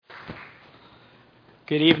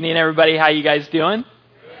Good evening, everybody. How you guys doing?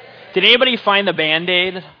 Did anybody find the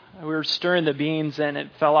Band-Aid? We were stirring the beans and it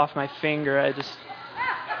fell off my finger.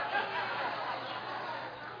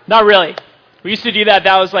 Not really. We used to do that.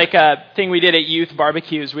 That was like a thing we did at youth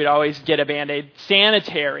barbecues. We'd always get a Band-Aid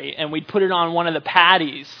sanitary, and we'd put it on one of the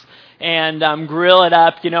patties and grill it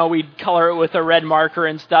up. You know, we'd color it with a red marker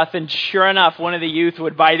and stuff. And sure enough, one of the youth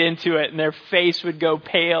would bite into it, and their face would go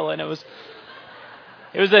pale, and it was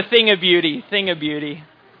a thing of beauty.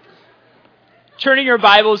 Turning your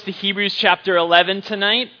Bibles to Hebrews chapter 11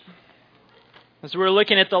 tonight, as we're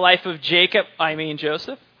looking at the life of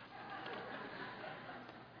Joseph.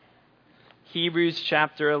 Hebrews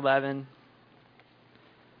chapter 11.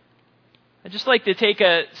 I'd just like to take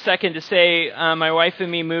a second to say my wife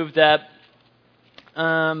and me moved up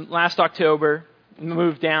last October.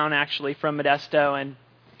 Moved down, actually, from Modesto, and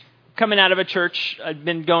coming out of a church, I'd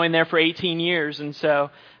been going there for 18 years, and so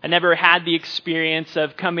I never had the experience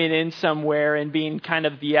of coming in somewhere and being kind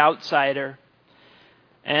of the outsider.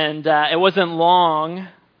 And it wasn't long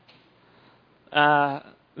that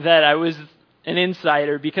I was an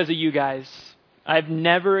insider because of you guys. I've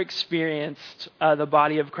never experienced the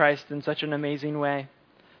body of Christ in such an amazing way.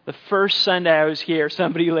 The first Sunday I was here,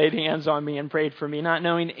 somebody laid hands on me and prayed for me, not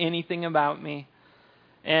knowing anything about me.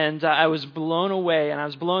 And I was blown away, and I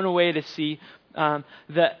was blown away to see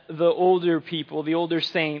the older people, the older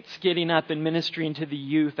saints, getting up and ministering to the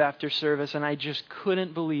youth after service, and I just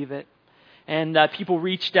couldn't believe it. And people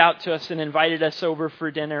reached out to us and invited us over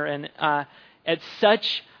for dinner, and at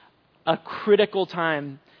such a critical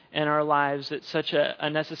time in our lives, at such a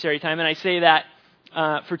necessary time. And I say that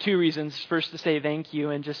for two reasons. First, to say thank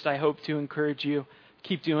you, and just I hope to encourage you.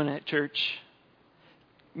 Keep doing it, church.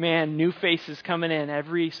 Man, new faces coming in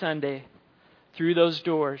every Sunday through those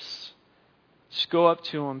doors. Just go up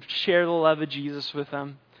to them. Share the love of Jesus with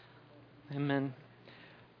them. Amen.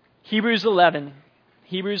 Hebrews 11.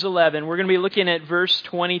 We're going to be looking at verse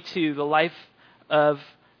 22, the life of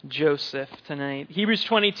Joseph tonight. Hebrews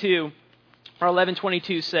 22, or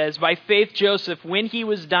 11:22 says, "By faith Joseph, when he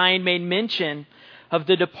was dying, made mention of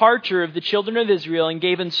the departure of the children of Israel and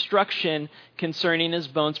gave instruction concerning his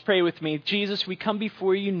bones." Pray with me. Jesus, we come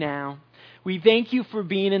before you now. We thank you for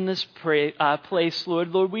being in this place,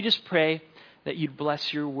 Lord. Lord, we just pray that you'd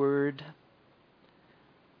bless your word.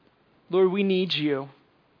 Lord, we need you.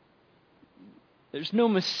 There's no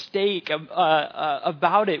mistake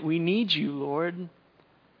about it. We need you, Lord.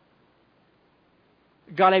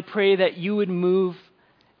 God, I pray that you would move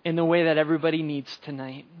in the way that everybody needs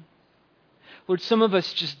tonight. Lord, some of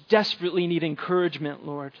us just desperately need encouragement,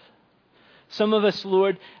 Lord. Some of us,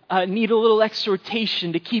 Lord, need a little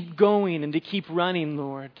exhortation to keep going and to keep running,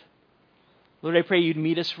 Lord. Lord, I pray you'd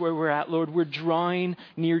meet us where we're at, Lord. We're drawing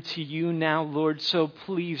near to you now, Lord, so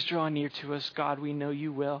please draw near to us, God. We know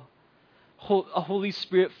you will. Holy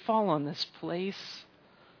Spirit, fall on this place.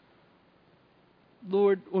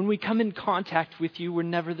 Lord, when we come in contact with you, we're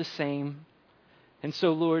never the same. And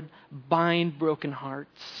so, Lord, bind broken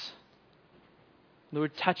hearts.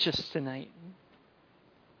 Lord, touch us tonight.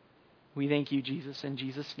 We thank you, Jesus, in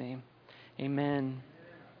Jesus' name. Amen.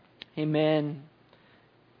 Amen.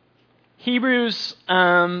 Hebrews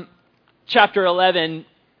chapter 11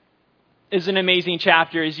 is an amazing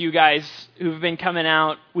chapter, as you guys who've been coming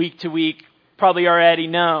out week to week probably already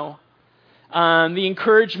know. The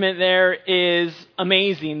encouragement there is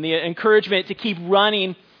amazing. The encouragement to keep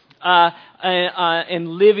running and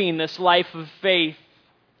living this life of faith.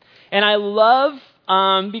 And I love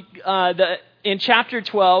in chapter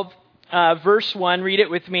 12, verse 1, read it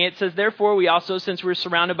with me. It says, "Therefore we also, since we're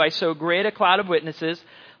surrounded by so great a cloud of witnesses,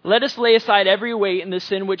 let us lay aside every weight and the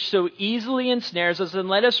sin which so easily ensnares us, and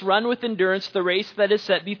let us run with endurance the race that is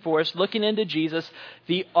set before us, looking into Jesus,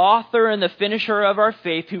 the author and the finisher of our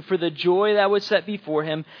faith, who for the joy that was set before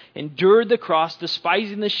him endured the cross,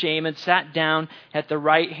 despising the shame, and sat down at the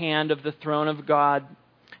right hand of the throne of God."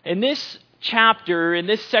 In this chapter, in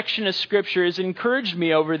this section of Scripture, has encouraged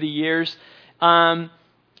me over the years in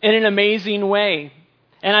an amazing way.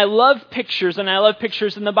 And I love pictures, and I love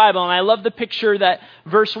pictures in the Bible, and I love the picture that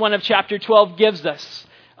verse 1 of chapter 12 gives us.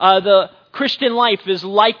 The Christian life is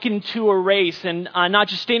likened to a race, and not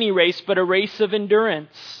just any race, but a race of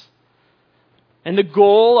endurance. And the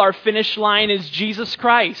goal, our finish line, is Jesus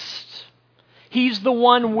Christ. He's the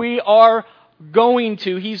one we are going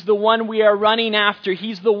to. He's the one we are running after.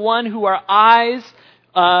 He's the one who our eyes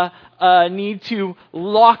need to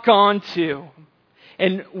lock onto.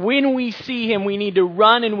 And when we see him, we need to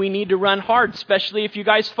run, and we need to run hard, especially if you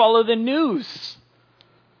guys follow the news.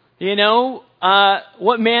 You know,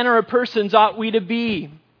 what manner of persons ought we to be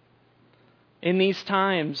in these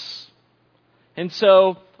times? And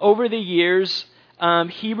so over the years,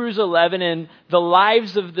 Hebrews 11 and the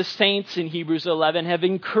lives of the saints in Hebrews 11 have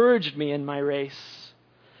encouraged me in my race.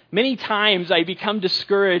 Many times I become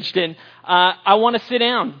discouraged and I want to sit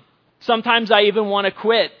down. Sometimes I even want to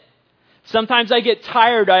quit. Sometimes I get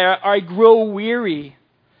tired. I grow weary.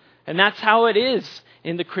 And that's how it is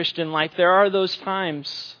in the Christian life. There are those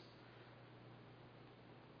times.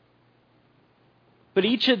 But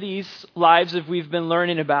each of these lives that we've been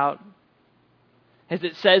learning about, as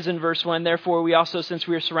it says in verse 1, therefore we also, since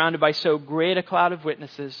we are surrounded by so great a cloud of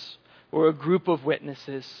witnesses, or a group of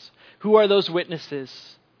witnesses. Who are those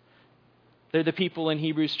witnesses? They're the people in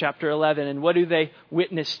Hebrews chapter 11. And what do they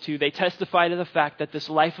witness to? They testify to the fact that this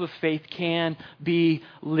life of faith can be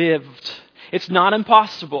lived. It's not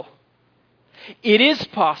impossible. It is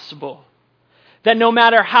possible that no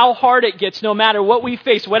matter how hard it gets, no matter what we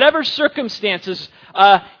face, whatever circumstances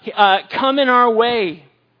come in our way,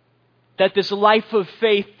 that this life of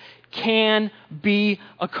faith can be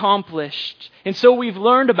accomplished. And so we've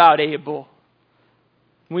learned about Abel.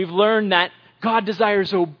 We've learned that God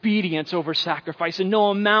desires obedience over sacrifice, and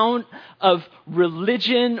no amount of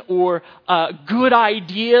religion or good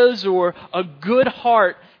ideas or a good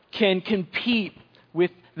heart can compete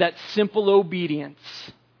with that simple obedience.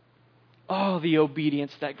 Oh, the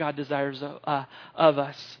obedience that God desires of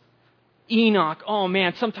us. Enoch, oh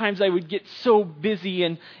man, sometimes I would get so busy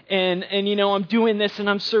and I'm doing this and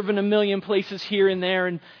I'm serving a million places here and there,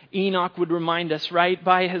 and Enoch would remind us, right,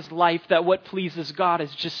 by his life that what pleases God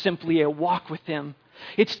is just simply a walk with Him.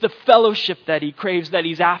 It's the fellowship that He craves, that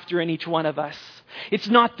He's after in each one of us. It's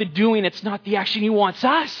not the doing, it's not the action. He wants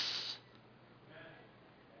us.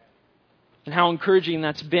 And how encouraging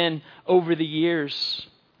that's been over the years.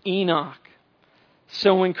 Enoch,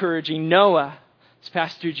 so encouraging. Noah, as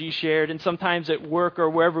Pastor G shared, and sometimes at work or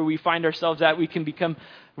wherever we find ourselves at, we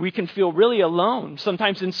can feel really alone.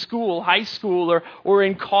 Sometimes in school, high school, or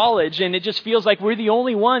in college, and it just feels like we're the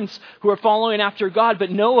only ones who are following after God.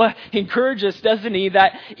 But Noah encourages us, doesn't he,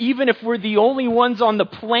 that even if we're the only ones on the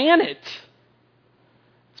planet,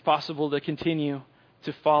 it's possible to continue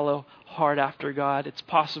to follow hard after God. It's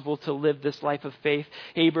possible to live this life of faith.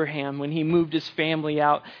 Abraham, when he moved his family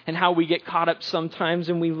out, and how we get caught up sometimes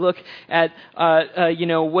and we look at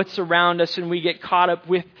what's around us, and we get caught up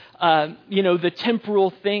with the temporal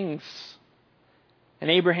things. And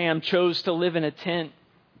Abraham chose to live in a tent,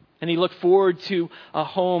 and he looked forward to a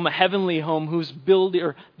home, a heavenly home, whose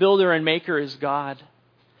builder and maker is God.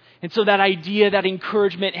 And so that idea, that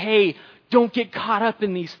encouragement, hey, don't get caught up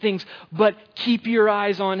in these things, but keep your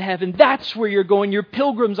eyes on heaven. That's where you're going. You're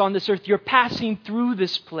pilgrims on this earth. You're passing through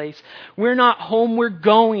this place. We're not home. We're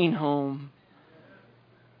going home.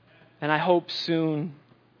 And I hope soon.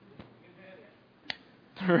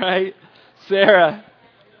 Right? Sarah,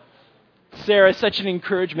 such an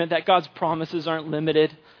encouragement that God's promises aren't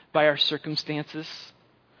limited by our circumstances.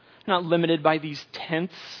 Not limited by these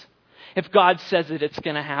tents. If God says it, it's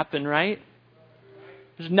going to happen, right?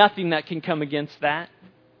 There's nothing that can come against that.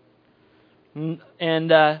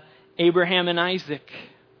 And Abraham and Isaac,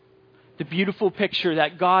 the beautiful picture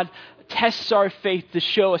that God tests our faith to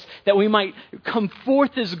show us that we might come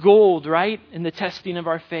forth as gold, right, in the testing of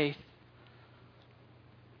our faith.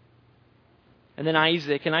 And then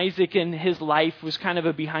Isaac. And Isaac in his life was kind of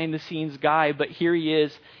a behind-the-scenes guy, but here he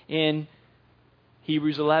is in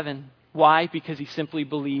Hebrews 11. Why? Because he simply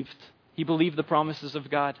believed. He believed the promises of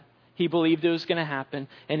God. He believed it was going to happen,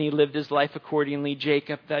 and he lived his life accordingly.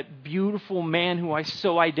 Jacob, that beautiful man who I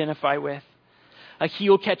so identify with. A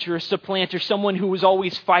heel catcher, a supplanter, someone who was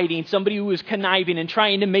always fighting, somebody who was conniving and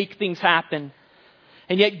trying to make things happen.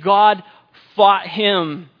 And yet God fought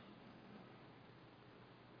him.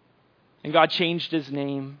 And God changed his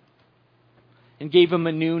name and gave him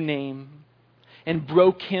a new name and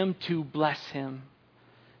broke him to bless him.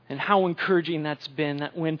 And how encouraging that's been,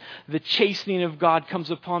 that when the chastening of God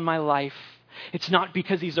comes upon my life, it's not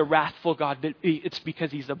because He's a wrathful God, but it's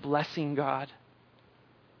because He's a blessing God.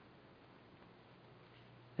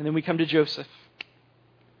 And then we come to Joseph.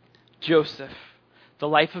 Joseph, the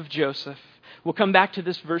life of Joseph. We'll come back to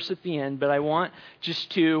this verse at the end, but I want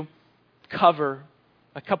just to cover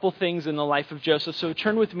a couple things in the life of Joseph. So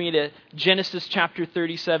turn with me to Genesis chapter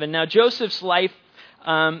 37. Now, Joseph's life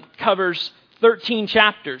covers 13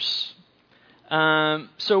 chapters.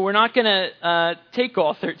 So we're not going to take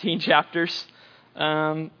all 13 chapters.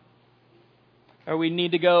 Or we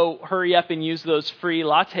need to go hurry up and use those free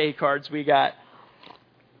latte cards we got.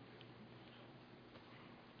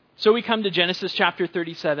 So we come to Genesis chapter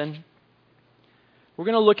 37. We're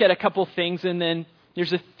going to look at a couple things, and then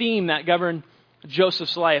there's a theme that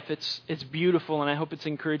Joseph's life. It's beautiful, and I hope it's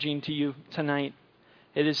encouraging to you tonight.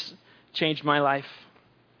 It has changed my life.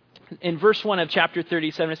 In verse 1 of chapter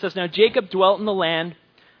 37, it says, "Now Jacob dwelt in the land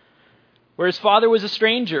where his father was a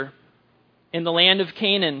stranger, in the land of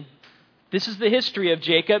Canaan." This is the history of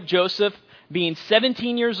Jacob. Joseph, being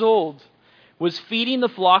 17 years old, was feeding the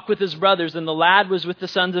flock with his brothers, and the lad was with the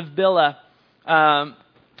sons of Bilhah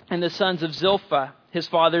and the sons of Zilpah, his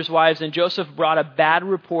father's wives, and Joseph brought a bad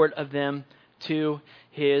report of them to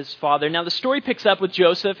his father. Now the story picks up with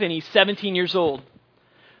Joseph, and he's 17 years old.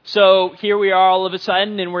 So here we are all of a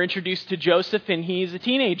sudden, and we're introduced to Joseph, and he's a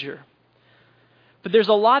teenager. But there's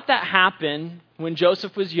a lot that happened when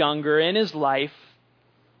Joseph was younger in his life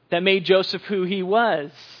that made Joseph who he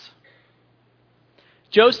was.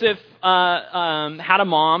 Joseph had a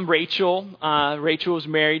mom, Rachel. Rachel was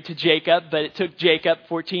married to Jacob, but it took Jacob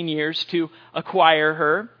 14 years to acquire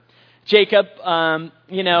her. Jacob,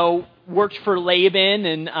 worked for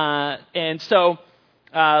Laban, and so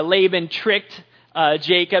Laban tricked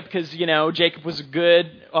Jacob because, Jacob was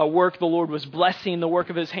good work. The Lord was blessing the work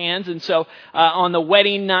of his hands. And so on the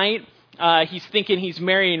wedding night, he's thinking he's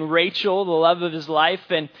marrying Rachel, the love of his life.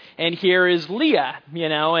 And here is Leah,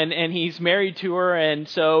 and he's married to her. And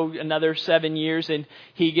so another 7 years and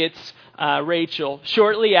he gets Rachel.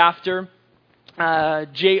 Shortly after,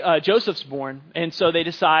 Joseph's born. And so they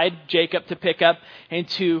decide, Jacob, to pick up and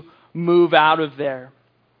to move out of there.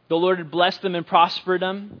 The Lord had blessed them and prospered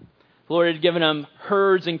them. The Lord had given them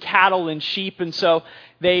herds and cattle and sheep, and so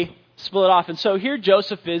they split off. And so here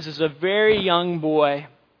Joseph is a very young boy,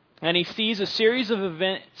 and he sees a series of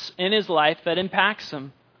events in his life that impacts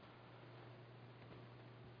him.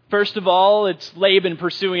 First of all, it's Laban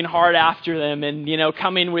pursuing hard after them and,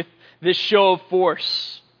 coming with this show of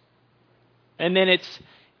force. And then it's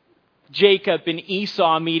Jacob and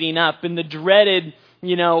Esau meeting up, and the dreaded,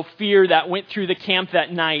 fear that went through the camp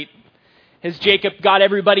that night. As Jacob got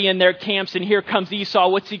everybody in their camps, and here comes Esau.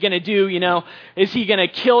 What's he going to do? Is he going to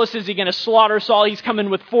kill us? Is he going to slaughter us all? He's coming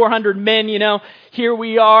with 400 men, Here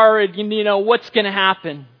we are, and, what's going to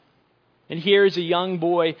happen? And here is a young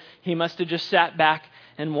boy. He must have just sat back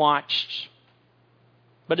and watched.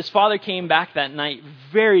 But his father came back that night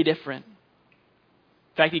very different.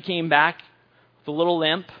 In fact, he came back with a little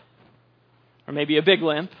limp, or maybe a big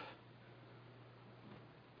limp,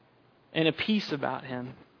 and a peace about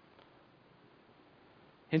him.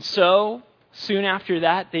 And so, soon after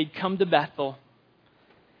that, they'd come to Bethel.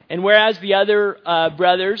 And whereas the other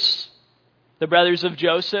brothers, the brothers of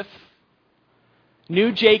Joseph,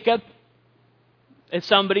 knew Jacob as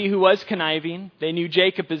somebody who was conniving, they knew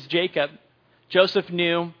Jacob as Jacob, Joseph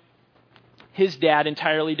knew his dad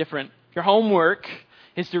entirely different. Your homework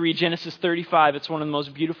is to read Genesis 35. It's one of the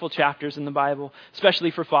most beautiful chapters in the Bible,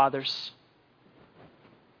 especially for fathers.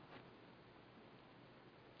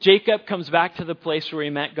 Jacob comes back to the place where he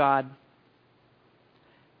met God.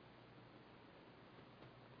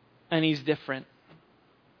 And he's different.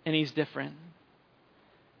 And he's different.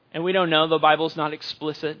 And we don't know. The Bible's not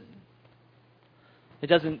explicit. It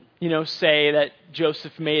doesn't, say that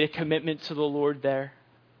Joseph made a commitment to the Lord there.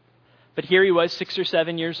 But here he was, 6 or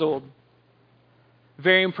 7 years old.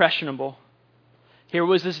 Very impressionable. Here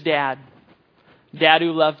was his dad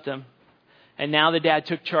who loved him. And now the dad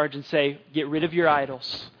took charge and say, get rid of your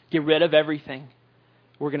idols. Get rid of everything.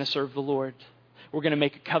 We're going to serve the Lord. We're going to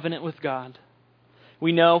make a covenant with God.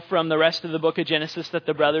 We know from the rest of the book of Genesis that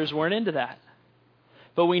the brothers weren't into that.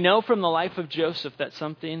 But we know from the life of Joseph that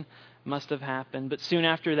something must have happened. But soon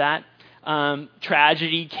after that,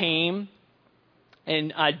 tragedy came.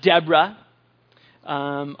 And Deborah,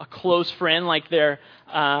 a close friend, like their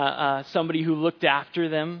somebody who looked after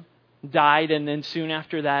them, died. And then soon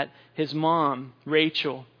after that, his mom,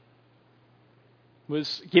 Rachel,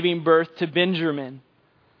 was giving birth to Benjamin.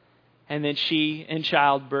 And then she, in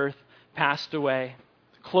childbirth, passed away.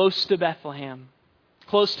 Close to Bethlehem.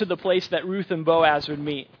 Close to the place that Ruth and Boaz would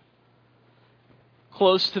meet.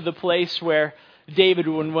 Close to the place where David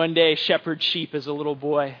would one day shepherd sheep as a little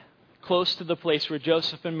boy. Close to the place where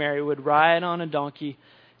Joseph and Mary would ride on a donkey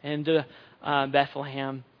into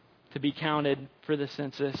Bethlehem to be counted for the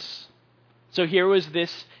census. So here was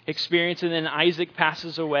this experience, and then Isaac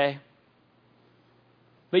passes away.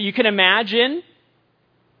 But you can imagine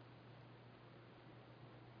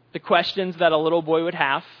the questions that a little boy would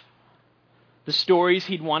have, the stories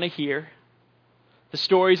he'd want to hear, the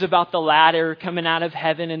stories about the ladder coming out of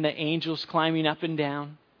heaven and the angels climbing up and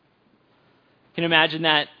down. You can imagine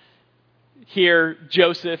that here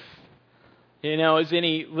Joseph, as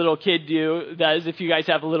any little kid does, if you guys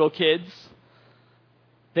have little kids,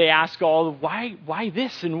 they ask all, why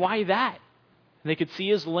this and why that? And they could see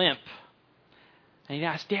his limp. And he'd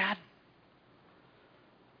ask, Dad,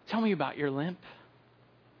 tell me about your limp.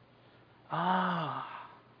 Well,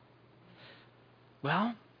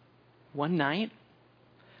 one night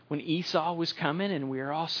when Esau was coming and we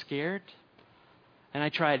were all scared, and I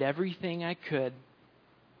tried everything I could,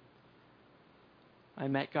 I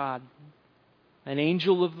met God, an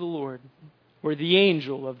angel of the Lord, or the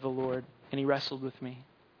angel of the Lord, and he wrestled with me.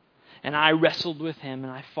 And I wrestled with him,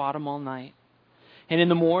 and I fought him all night. And in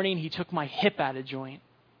the morning, he took my hip out of joint.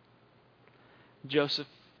 Joseph,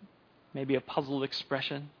 maybe a puzzled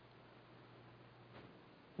expression.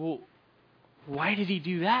 Well, why did he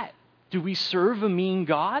do that? Do we serve a mean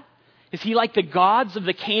God? Is he like the gods of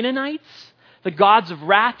the Canaanites? The gods of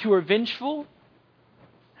wrath who are vengeful?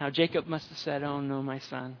 Now Jacob must have said, oh no, my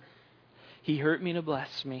son. He hurt me to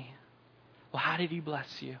bless me. Well, how did he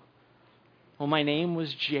bless you? Well, my name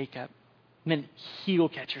was Jacob. Meant heel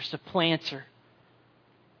catcher, supplanter.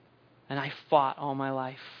 And I fought all my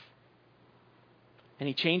life. And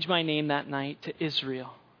he changed my name that night to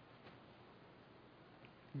Israel.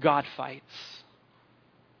 God fights.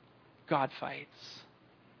 God fights.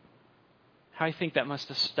 How I think that must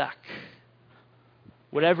have stuck.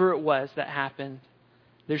 Whatever it was that happened,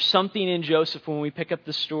 there's something in Joseph when we pick up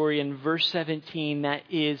the story in verse 17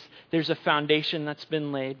 there's a foundation that's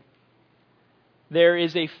been laid. There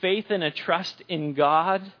is a faith and a trust in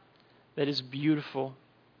God that is beautiful.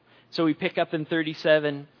 So we pick up in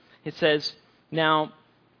 37, it says, now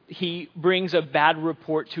he brings a bad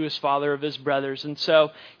report to his father of his brothers. And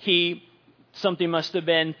so something must have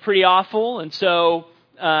been pretty awful. And so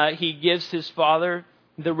he gives his father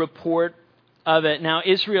the report of it. Now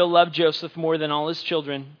Israel loved Joseph more than all his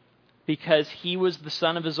children because he was the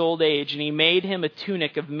son of his old age, and he made him a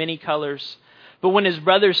tunic of many colors. But when his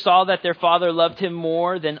brothers saw that their father loved him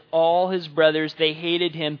more than all his brothers, they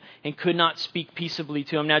hated him and could not speak peaceably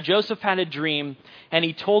to him. Now Joseph had a dream, and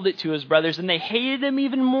he told it to his brothers, and they hated him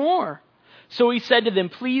even more. So he said to them,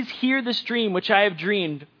 please hear this dream which I have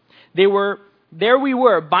dreamed. There we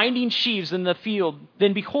were, binding sheaves in the field.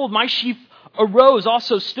 Then behold, my sheaf arose,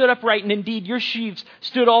 also stood upright, and indeed your sheaves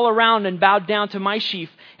stood all around and bowed down to my sheaf.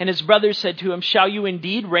 And his brothers said to him, shall you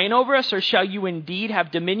indeed reign over us, or shall you indeed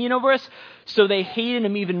have dominion over us? So they hated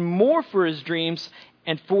him even more for his dreams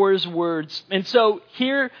and for his words. And so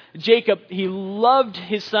here, Jacob, he loved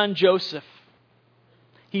his son Joseph.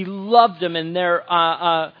 He loved him, and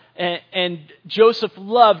Joseph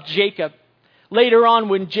loved Jacob. Later on,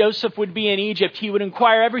 when Joseph would be in Egypt, he would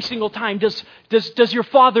inquire every single time, does your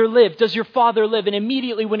father live? Does your father live? And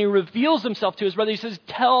immediately when he reveals himself to his brother, he says,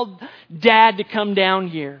 tell Dad to come down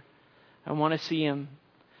here. I want to see him.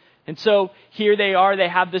 And so here they are. They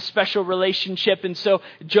have this special relationship. And so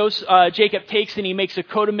Jacob takes and he makes a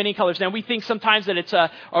coat of many colors. Now we think sometimes that it's a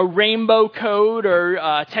rainbow coat or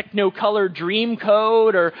a technicolor dream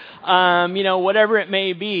coat or whatever it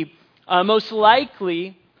may be. Most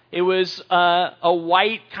likely it was a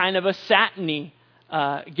white kind of a satiny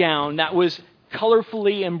gown that was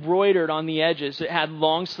colorfully embroidered on the edges. It had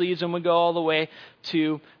long sleeves and would go all the way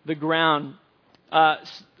to the ground.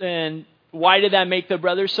 And why did that make the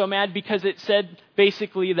brothers so mad? Because it said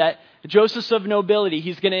basically that Joseph's of nobility.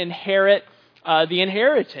 He's going to inherit the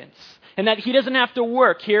inheritance. And that he doesn't have to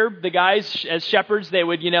work. Here, the guys, as shepherds, they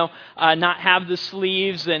would, not have the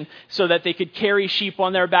sleeves and so that they could carry sheep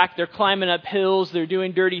on their back. They're climbing up hills. They're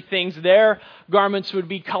doing dirty things. Their garments would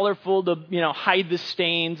be colorful to, hide the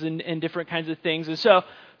stains and different kinds of things. And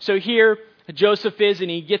so here Joseph is, and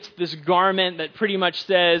he gets this garment that pretty much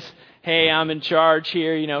says, hey, I'm in charge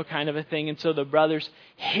here, kind of a thing. And so the brothers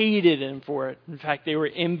hated him for it. In fact, they were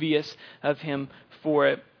envious of him for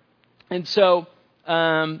it. And so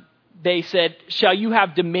they said, shall you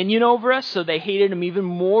have dominion over us? So they hated him even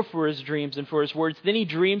more for his dreams and for his words. Then he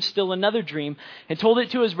dreamed still another dream and told it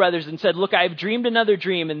to his brothers and said, look, I have dreamed another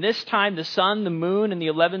dream. And this time the sun, the moon, and the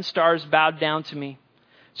 11 stars bowed down to me.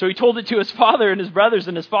 So he told it to his father and his brothers,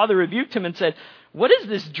 and his father rebuked him and said, what is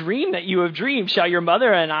this dream that you have dreamed? Shall your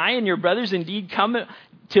mother and I and your brothers indeed come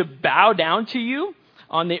to bow down to you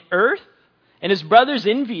on the earth? And his brothers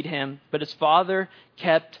envied him, but his father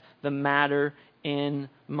kept the matter in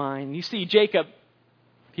mind. You see, Jacob,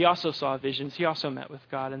 he also saw visions. He also met with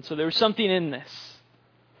God. And so there was something in this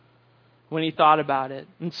when he thought about it.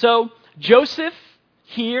 And so Joseph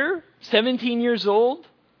here, 17 years old,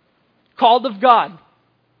 called of God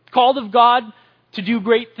to do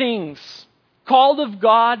great things, called of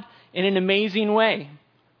God in an amazing way.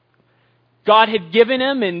 God had given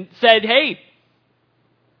him and said, hey,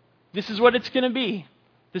 this is what it's going to be.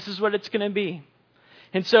 This is what it's going to be.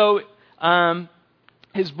 And so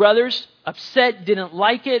his brothers, upset, didn't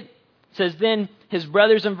like it. It says, then his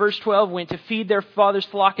brothers in verse 12 went to feed their father's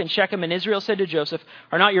flock in Shechem, and Israel said to Joseph,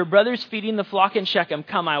 are not your brothers feeding the flock in Shechem?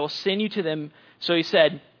 Come, I will send you to them. So he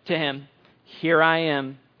said to him, here I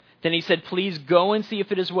am. Then he said, please go and see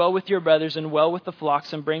if it is well with your brothers and well with the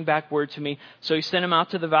flocks, and bring back word to me. So he sent him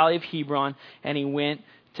out to the valley of Hebron, and he went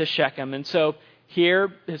to Shechem. And so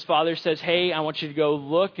here his father says, hey, I want you to go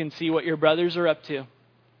look and see what your brothers are up to.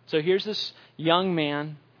 So here's this young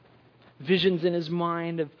man, visions in his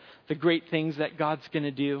mind of the great things that God's going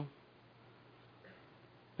to do.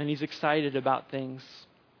 And he's excited about things.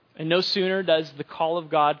 And no sooner does the call of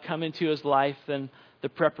God come into his life than the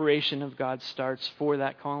preparation of God starts for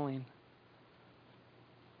that calling.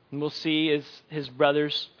 And we'll see as his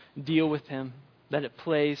brothers deal with him that it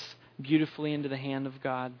plays beautifully into the hand of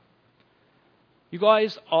God. You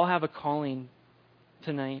guys all have a calling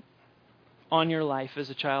tonight on your life as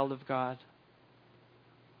a child of God.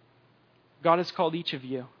 God has called each of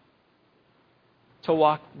you to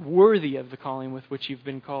walk worthy of the calling with which you've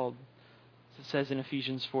been called, as it says in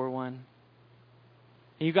Ephesians 4:1. And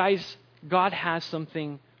you guys, God has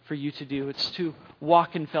something for you to do. It's to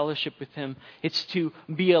walk in fellowship with Him. It's to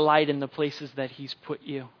be a light in the places that He's put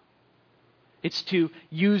you. It's to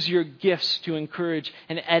use your gifts to encourage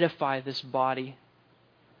and edify this body.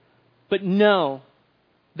 But know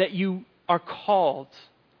that you are called,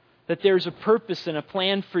 that there's a purpose and a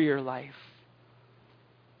plan for your life.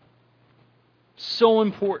 So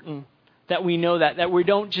important that we know that we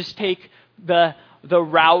don't just take the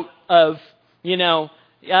route of,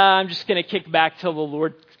 I'm just going to kick back till the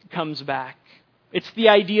Lord comes back. It's the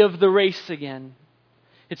idea of the race again.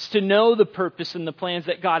 It's to know the purpose and the plans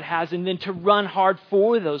that God has, and then to run hard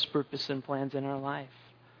for those purpose and plans in our life.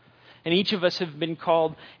 And each of us have been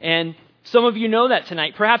called, and some of you know that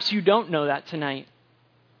tonight. Perhaps you don't know that tonight.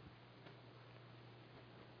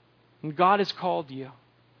 And God has called you.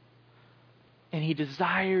 And He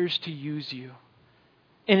desires to use you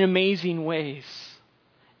in amazing ways.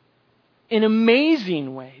 In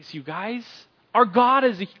amazing ways, you guys. Our God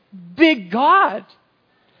is a big God.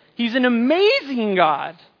 He's an amazing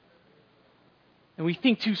God. And we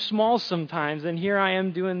think too small sometimes, and here I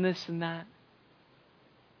am doing this and that.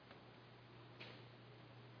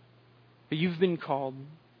 But you've been called.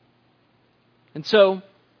 And so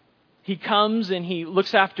he comes and he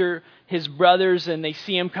looks after his brothers, and they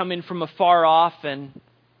see him coming from afar off, and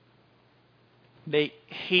they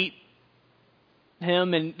hate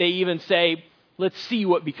him, and they even say, let's see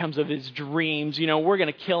what becomes of his dreams. We're going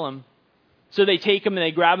to kill him. So they take him and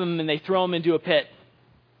they grab him and they throw him into a pit.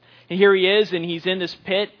 And here he is, and he's in this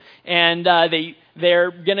pit, and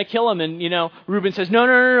they're going to kill him. And, Reuben says,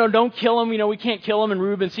 no, don't kill him. We can't kill him. And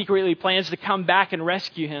Reuben secretly plans to come back and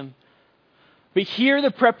rescue him. But here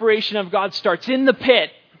the preparation of God starts in the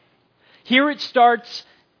pit. Here it starts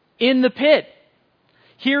in the pit.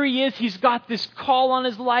 Here he is. He's got this call on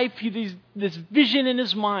his life, this vision in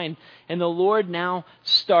his mind. And the Lord now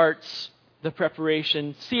starts the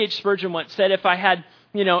preparation. C.H. Spurgeon once said, if I had,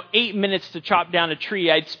 8 minutes to chop down a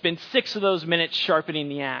tree, I'd spend 6 of those minutes sharpening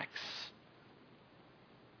the axe.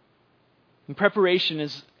 And preparation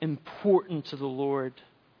is important to the Lord.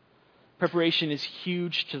 Preparation is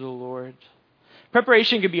huge to the Lord.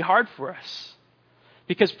 Preparation can be hard for us,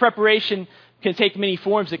 because preparation can take many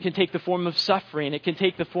forms. It can take the form of suffering. It can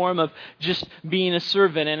take the form of just being a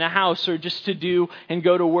servant in a house, or just to do and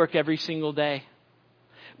go to work every single day.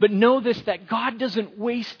 But know this, that God doesn't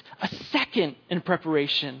waste a second in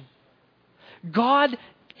preparation. God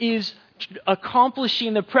is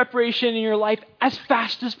accomplishing the preparation in your life as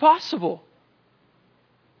fast as possible.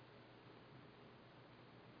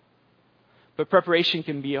 But preparation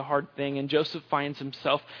can be a hard thing, and Joseph finds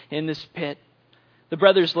himself in this pit. The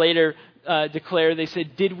brothers later declare, they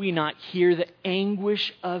said, did we not hear the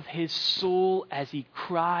anguish of his soul as he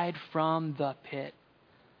cried from the pit?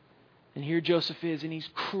 And here Joseph is, and he's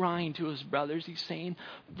crying to his brothers. He's saying,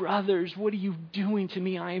 brothers, what are you doing to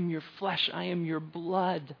me? I am your flesh. I am your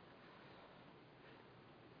blood.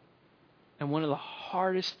 And one of the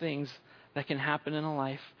hardest things that can happen in a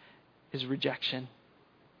life is rejection.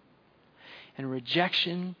 And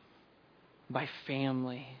rejection by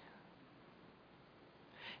family.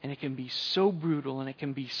 And it can be so brutal, and it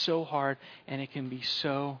can be so hard, and it can be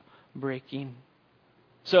so breaking.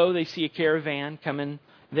 So they see a caravan coming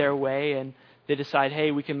their way, and they decide,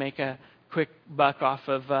 hey, we can make a quick buck off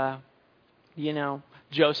of,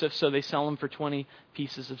 Joseph. So they sell him for 20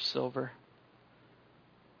 pieces of silver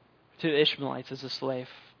to the Ishmaelites as a slave.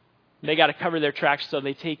 They got to cover their tracks, so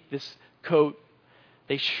they take this coat,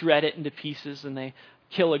 they shred it into pieces, and they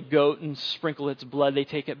kill a goat and sprinkle its blood. They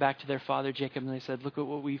take it back to their father Jacob, and they said, look at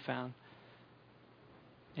what we found.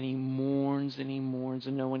 And he mourns and he mourns,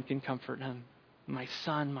 and no one can comfort him. My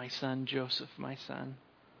son, Joseph, my son.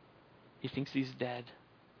 He thinks he's dead.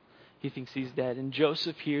 He thinks he's dead. And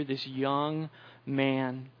Joseph here, this young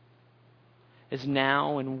man, is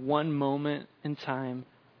now in one moment in time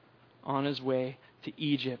on his way to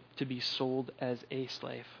Egypt to be sold as a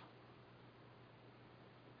slave.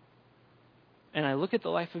 And I look at the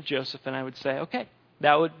life of Joseph and I would say, okay,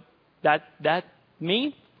 that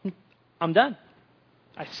me, I'm done.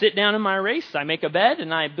 I sit down in my race, I make a bed,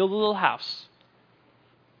 and I build a little house.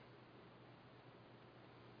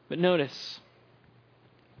 But notice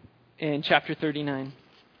in chapter 39.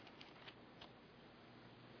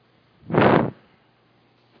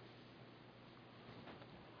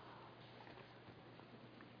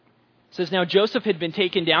 It says, now Joseph had been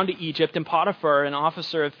taken down to Egypt, and Potiphar, an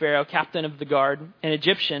officer of Pharaoh, captain of the guard, an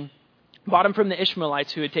Egyptian, bought him from the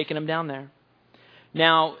Ishmaelites who had taken him down there.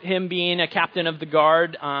 Now, him being a captain of the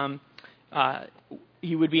guard,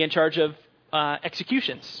 he would be in charge of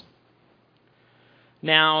executions.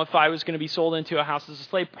 Now, if I was going to be sold into a house as a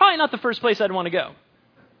slave, probably not the first place I'd want to go.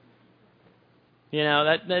 You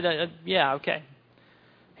know, yeah, okay.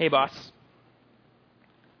 Hey, boss.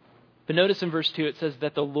 But notice in verse 2, it says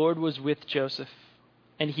that the Lord was with Joseph,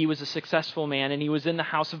 and he was a successful man, and he was in the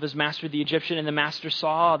house of his master, the Egyptian, and the master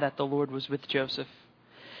saw that the Lord was with Joseph,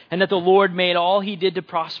 and that the Lord made all he did to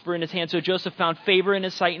prosper in his hand. So Joseph found favor in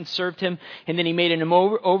his sight and served him, and then he made him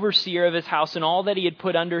overseer of his house and all that he had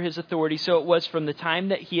put under his authority. So it was from the time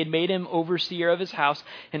that he had made him overseer of his house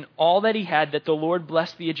and all that he had that the Lord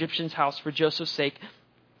blessed the Egyptian's house for Joseph's sake.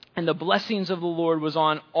 And the blessings of the Lord was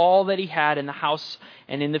on all that he had in the house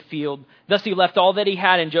and in the field. Thus he left all that he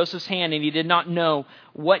had in Joseph's hand, and he did not know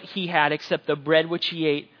what he had except the bread which he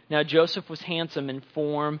ate. Now Joseph was handsome in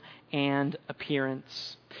form and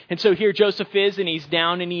appearance. And so here Joseph is, and he's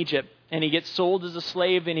down in Egypt, and he gets sold as a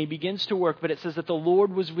slave, and he begins to work. But it says that the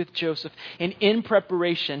Lord was with Joseph. And in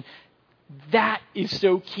preparation, that is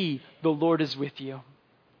so key. The Lord is with you.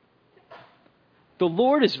 The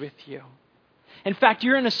Lord is with you. In fact,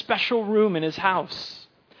 you're in a special room in his house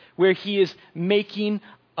where he is making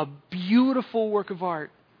a beautiful work of art.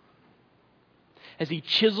 As he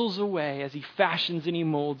chisels away, as he fashions and he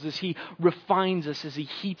molds, as he refines us, as he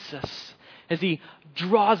heats us, as he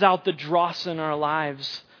draws out the dross in our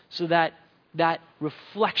lives so that that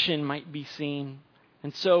reflection might be seen.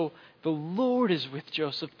 And so the Lord is with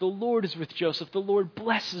Joseph. The Lord is with Joseph. The Lord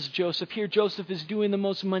blesses Joseph. Here Joseph is doing the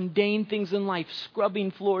most mundane things in life,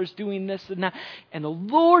 scrubbing floors, doing this and that. And the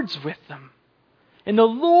Lord's with them. And the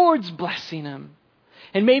Lord's blessing him.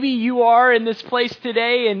 And maybe you are in this place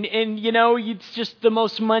today and you know, it's just the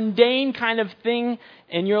most mundane kind of thing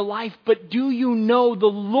in your life. But do you know the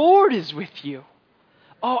Lord is with you?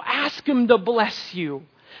 Oh, ask him to bless you.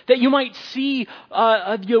 That you might see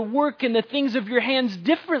your work and the things of your hands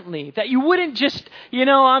differently. That you wouldn't just,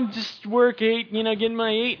 I'm just work 8, getting my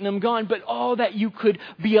 8 and I'm gone. But that you could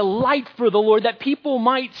be a light for the Lord. That people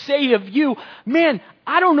might say of you, man,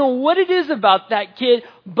 I don't know what it is about that kid,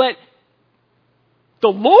 but the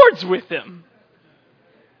Lord's with him.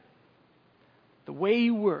 The way he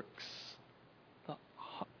works. The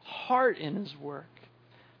heart in his work.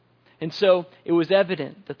 And so it was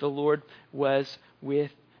evident that the Lord was with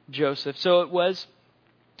Joseph. So it was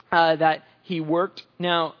that he worked.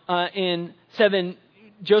 Now, in 7,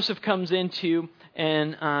 Joseph comes into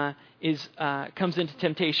comes into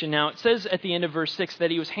temptation. Now, it says at the end of verse 6 that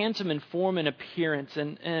he was handsome in form and appearance,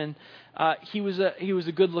 and he was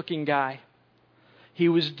a good-looking guy. He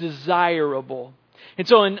was desirable. And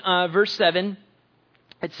so in verse 7,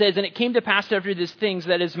 it says, and it came to pass after these things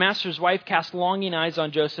that his master's wife cast longing eyes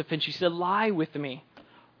on Joseph, and she said, lie with me.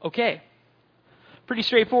 Okay. Pretty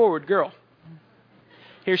straightforward girl.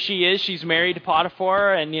 Here she is. She's married to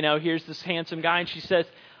Potiphar, and, here's this handsome guy, and she says,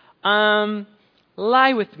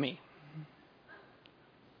 lie with me.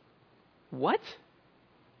 What?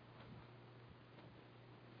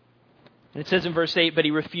 And it says in verse 8, but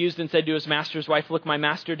he refused and said to his master's wife, look, my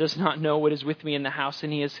master does not know what is with me in the house,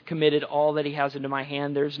 and he has committed all that he has into my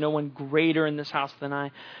hand. There is no one greater in this house than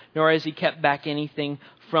I, nor has he kept back anything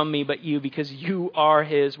from me but you, because you are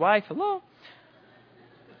his wife. Hello?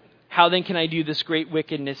 How then can I do this great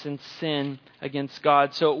wickedness and sin against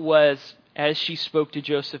God? So it was, as she spoke to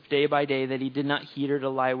Joseph day by day, that he did not heed her to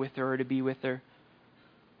lie with her or to be with her.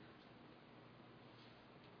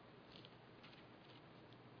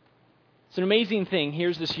 It's an amazing thing.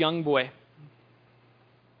 Here's this young boy.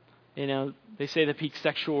 They say the peak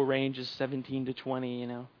sexual range is 17 to 20,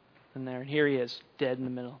 in there. And here he is, dead in the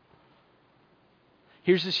middle.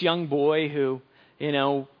 Here's this young boy who,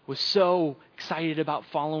 was so excited about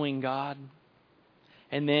following God.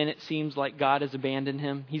 And then it seems like God has abandoned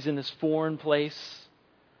him. He's in this foreign place.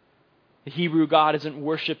 The Hebrew God isn't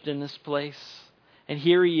worshipped in this place. And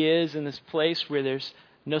here he is in this place where there's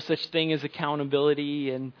no such thing as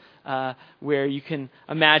accountability, and where you can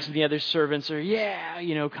imagine the other servants are,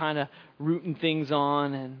 kind of rooting things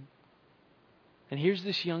on. And here's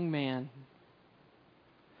this young man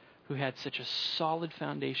who had such a solid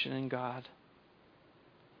foundation in God.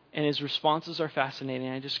 And his responses are fascinating.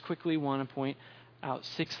 I just quickly want to point out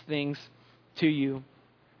 6 things to you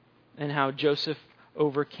and how Joseph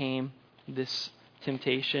overcame this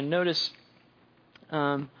temptation. Notice,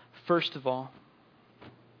 first of all,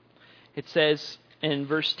 it says in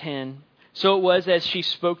verse 10, "So it was as she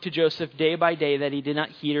spoke to Joseph day by day that he did not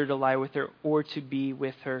heed her to lie with her or to be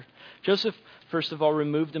with her." Joseph, first of all,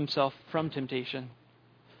 removed himself from temptation.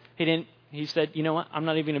 He said, you know what? I'm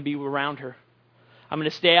not even going to be around her. I'm going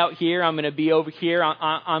to stay out here. I'm going to be over here.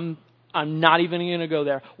 I'm not even going to go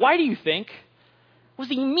there. Why do you think? Was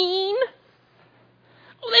he mean?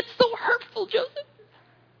 Oh, that's so hurtful, Joseph.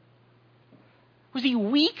 Was he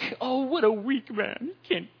weak? Oh, what a weak man.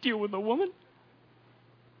 He can't deal with a woman.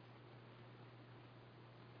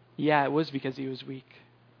 Yeah, it was because he was weak.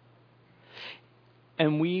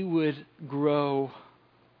 And we would grow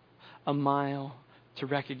a mile to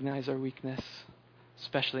recognize our weakness,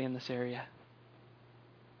 especially in this area.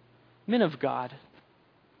 Men of God,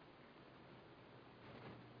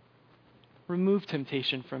 remove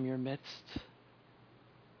temptation from your midst.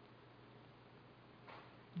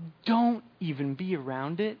 Don't even be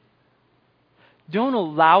around it. Don't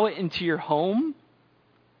allow it into your home.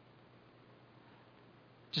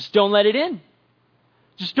 Just don't let it in.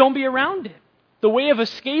 Just don't be around it. The way of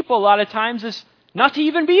escape a lot of times is not to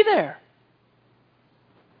even be there.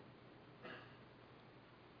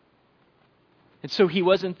 And so he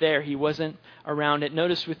wasn't there. He wasn't around it.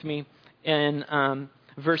 Notice with me in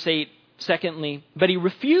verse 8, secondly, but he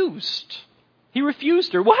refused. He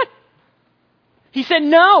refused her. What? He said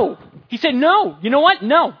no. He said no. You know what?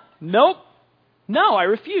 No. Nope. No, I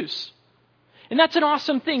refuse. And that's an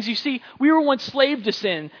awesome thing. You see, we were once slave to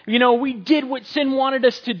sin. We did what sin wanted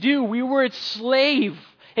us to do. We were its slave.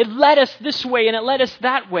 It led us this way and it led us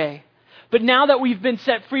that way. But now that we've been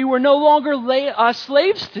set free, we're no longer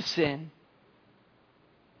slaves to sin.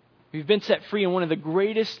 We've been set free, and one of the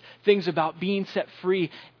greatest things about being set free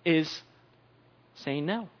is saying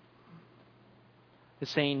no. Is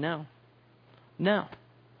saying no. No.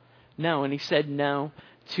 No. And he said no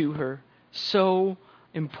to her. So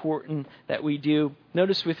important that we do.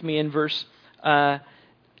 Notice with me in verse 9,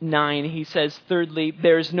 he says, thirdly,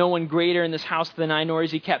 there is no one greater in this house than I, nor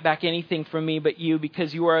has he kept back anything from me but you,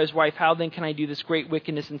 because you are his wife. How then can I do this great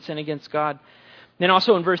wickedness and sin against God? Then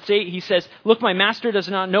also in verse 8, he says, look, my master does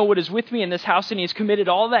not know what is with me in this house, and he has committed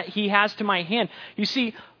all that he has to my hand. You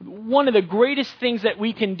see, one of the greatest things that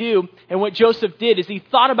we can do, and what Joseph did, is he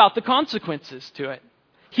thought about the consequences to it.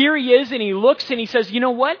 Here he is, and he looks, and he says, you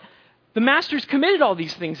know what? The master's committed all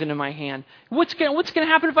these things into my hand. What's going to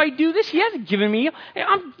happen if I do this? He hasn't given me.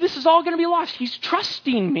 This is all going to be lost. He's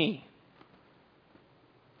trusting me.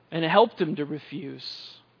 And it helped him to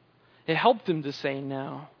refuse. It helped him to say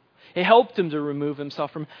no. It helped him to remove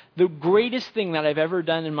himself from the greatest thing that I've ever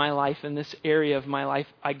done in my life, in this area of my life.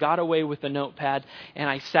 I got away with a notepad, and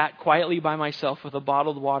I sat quietly by myself with a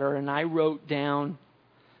bottled water, and I wrote down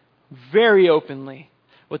very openly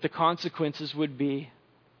what the consequences would be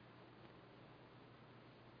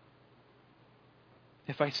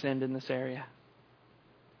if I sinned in this area.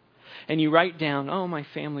 And you write down, my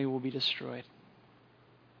family will be destroyed.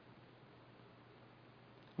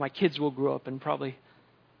 My kids will grow up and probably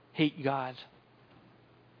hate God,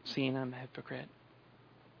 seeing I'm a hypocrite.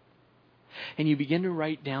 And you begin to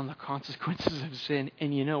write down the consequences of sin,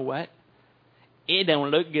 and you know what? It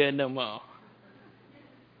don't look good no more.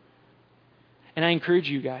 And I encourage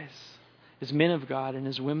you guys, as men of God and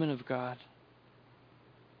as women of God,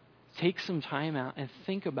 take some time out and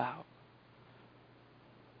think about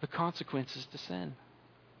the consequences to sin.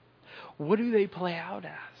 What do they play out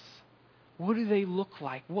as? What do they look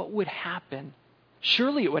like? What would happen?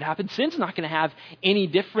 Surely it would happen. Sin's not going to have any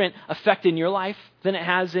different effect in your life than it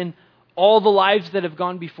has in all the lives that have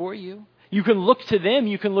gone before you. You can look to them.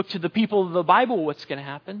 You can look to the people of the Bible, what's going to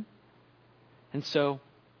happen. And so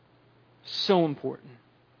important.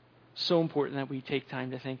 So important that we take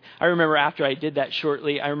time to think. I remember after I did that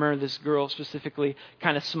shortly, I remember this girl specifically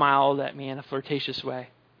kind of smiled at me in a flirtatious way.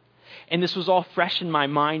 And this was all fresh in my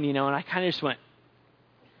mind, and I kind of just went.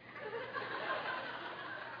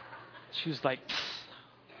 She was like, psst.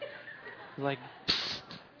 Like, psst,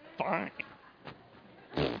 fine.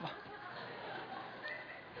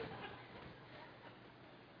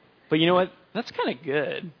 But you know what? That's kind of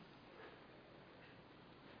good.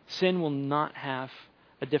 Sin will not have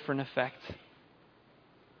a different effect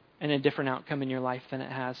and a different outcome in your life than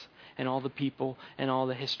it has in all the people and all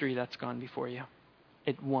the history that's gone before you.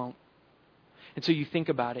 It won't. And so you think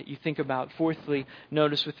about it. You think about, fourthly,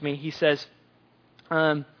 notice with me, he says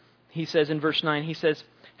in verse 9, he says,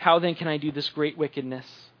 how then can I do this great wickedness?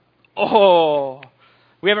 Oh,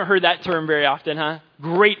 we haven't heard that term very often, huh?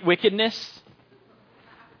 Great wickedness.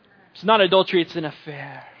 It's not adultery, it's an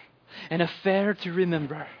affair. An affair to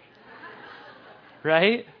remember.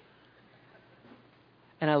 Right?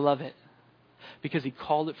 And I love it. Because he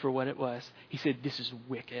called it for what it was. He said, this is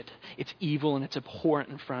wicked. It's evil and it's abhorrent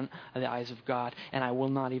in front of the eyes of God. And I will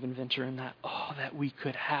not even venture in that. Oh, that we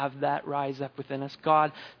could have that rise up within us.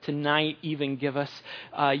 God, tonight even give us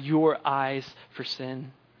your eyes for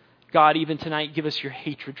sin. God, even tonight give us your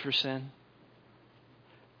hatred for sin.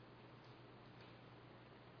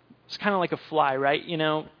 It's kind of like a fly, right? You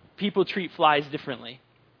know, people treat flies differently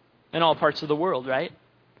in all parts of the world, right?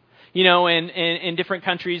 You know, in different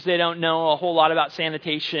countries, they don't know a whole lot about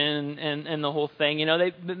sanitation and the whole thing. You know,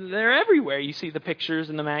 they're everywhere. You see the pictures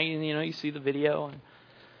in the magazine, you know, you see the video. And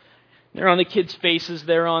they're on the kids' faces,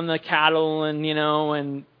 they're on the cattle, and, you know,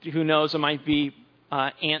 and who knows, it might be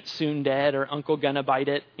Aunt soon dead or Uncle gonna bite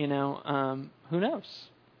it, you know. Who knows?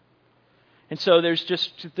 And so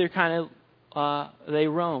they're kind of, they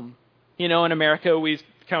roam. You know, in America, we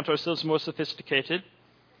count ourselves more sophisticated.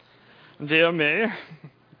 Dear me.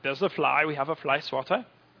 There's a fly. We have a fly swatter.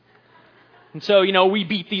 And so, you know, we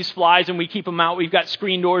beat these flies and we keep them out. We've got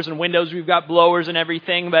screen doors and windows. We've got blowers and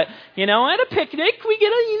everything. But, you know, at a picnic, we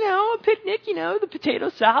get a picnic, you know, the potato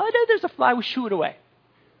salad. There's a fly. We shoo it away.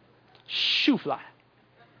 Shoo fly.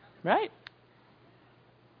 Right?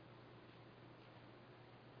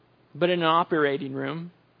 But in an operating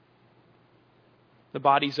room, the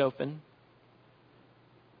body's open.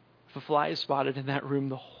 If a fly is spotted in that room,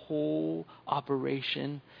 the whole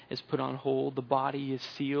operation is put on hold. The body is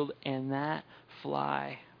sealed, and that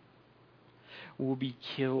fly will be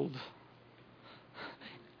killed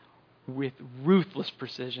with ruthless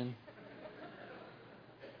precision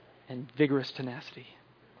and vigorous tenacity.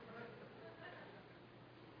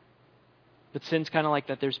 But sin's kind of like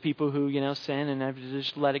that. There's people who, you know, sin and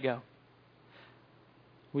just let it go.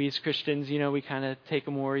 We as Christians, you know, we kind of take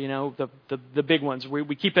them more, you know, the big ones.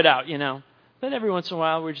 We keep it out, you know. But every once in a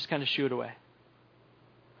while, we just kind of shoo it away.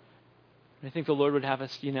 And I think the Lord would have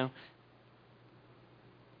us, you know,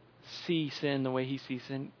 see sin the way He sees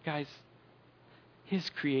sin. Guys, His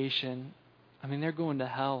creation, I mean, they're going to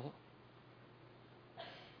hell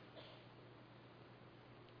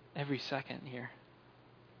every second here.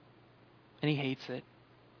 And He hates it.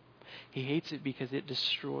 He hates it because it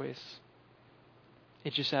destroys.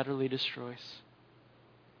 It just utterly destroys.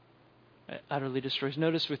 It utterly destroys.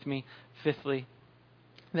 Notice with me, fifthly,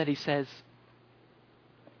 that He says,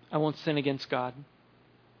 I won't sin against God.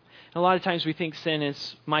 And a lot of times we think sin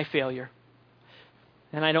is my failure.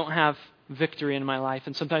 And I don't have victory in my life.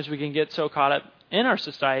 And sometimes we can get so caught up in our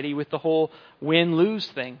society with the whole win-lose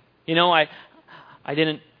thing. You know, I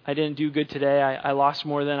didn't do good today. I lost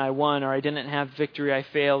more than I won. Or I didn't have victory. I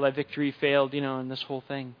failed. My victory failed, you know, and this whole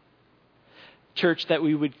thing. Church, that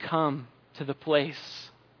we would come to the place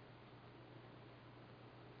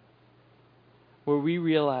where we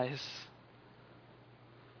realize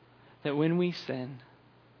that when we sin,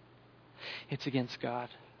 it's against God.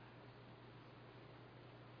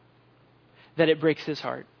 That it breaks His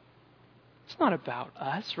heart. It's not about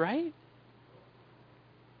us, right?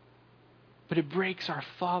 But it breaks our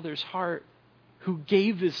Father's heart, who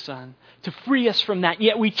gave His Son to free us from that.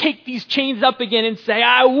 Yet we take these chains up again and say,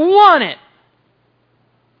 I want it.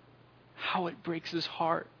 How it breaks His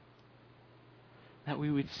heart that we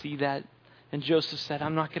would see that. And Joseph said,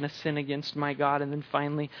 I'm not going to sin against my God. And then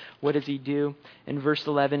finally, what does he do? In verse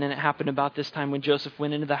 11, and it happened about this time when Joseph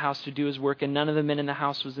went into the house to do his work, and none of the men in the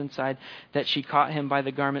house was inside, that she caught him by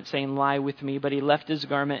the garment, saying, lie with me. But he left his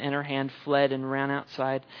garment in her hand, fled, and ran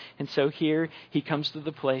outside. And so here he comes to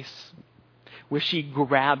the place where she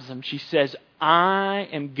grabs him. She says, I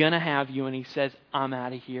am going to have you. And he says, I'm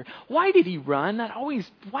out of here. Why did he run?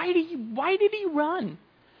 Why did he run?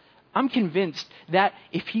 I'm convinced that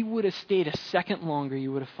if he would have stayed a second longer, he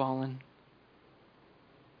would have fallen.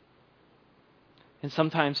 And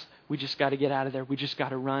sometimes we just got to get out of there. We just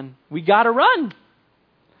got to run. We got to run.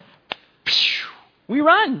 We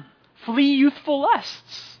run. Flee youthful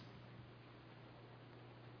lusts.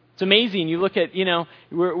 It's amazing. You look at, you know,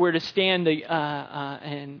 we're to stand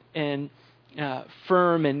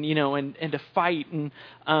firm and, you know, and to fight. And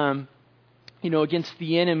against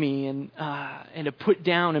the enemy and to put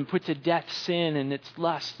down and put to death sin and its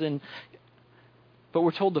lusts. But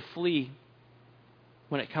we're told to flee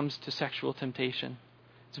when it comes to sexual temptation.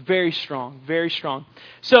 It's very strong, very strong.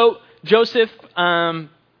 So Joseph,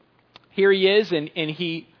 here he is, and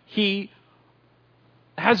he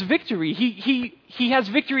has victory. He has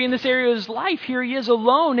victory in this area of his life. Here he is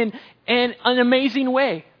alone in an amazing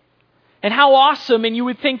way. And how awesome! And you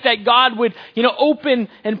would think that God would, open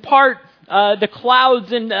and part the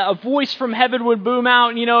clouds, and a voice from heaven would boom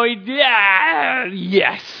out, and,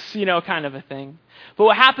 yes, kind of a thing. But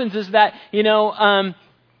what happens is that,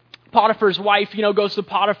 Potiphar's wife, goes to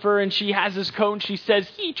Potiphar, and she has his coat, and she says,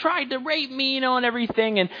 he tried to rape me, and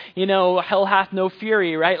everything, and, hell hath no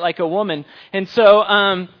fury, right, like a woman. And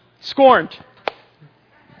so, scorned.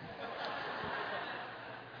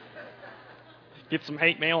 Get some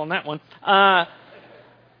hate mail on that one.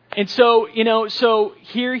 And so, so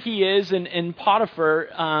here he is, and Potiphar,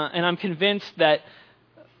 and I'm convinced that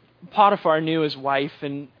Potiphar knew his wife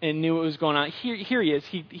and knew what was going on. Here he is.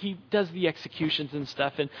 He does the executions and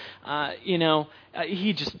stuff, and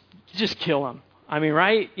he just kill him. I mean,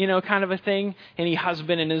 right? Kind of a thing. Any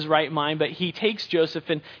husband in his right mind, but he takes Joseph,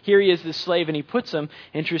 and here he is, the slave, and he puts him,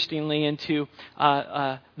 interestingly, into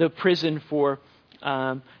the prison for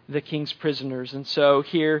the king's prisoners. And so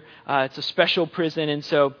here it's a special prison, and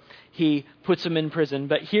so he puts him in prison.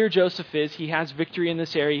 But here Joseph is. He has victory in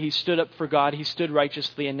this area. He stood up for God. He stood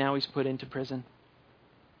righteously, and now he's put into prison.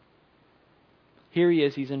 Here he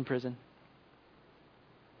is. He's in prison.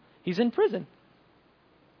 He's in prison.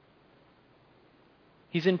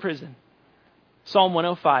 He's in prison. Psalm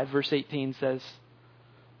 105, verse 18 says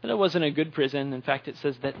that it wasn't a good prison. In fact, it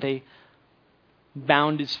says that they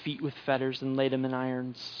bound his feet with fetters and laid him in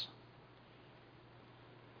irons.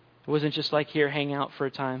 It wasn't just like, here, hang out for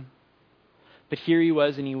a time. But here he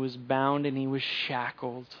was, and he was bound, and he was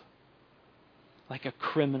shackled like a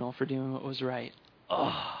criminal for doing what was right.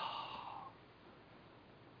 Oh.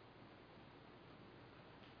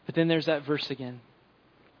 But then there's that verse again.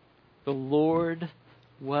 The Lord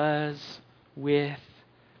was with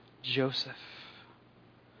Joseph.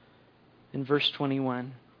 In verse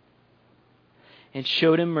 21. And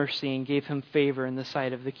showed him mercy and gave him favor in the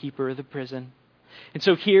sight of the keeper of the prison. And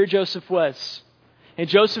so here Joseph was. And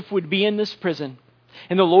Joseph would be in this prison.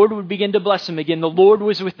 And the Lord would begin to bless him again. The Lord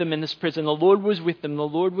was with them in this prison. The Lord was with them. The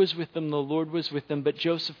Lord was with them. The Lord was with them. But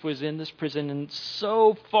Joseph was in this prison. And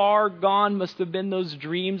so far gone must have been those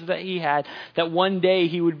dreams that he had, that one day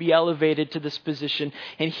he would be elevated to this position.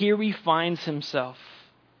 And here he finds himself.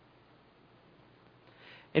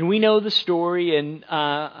 And we know the story, and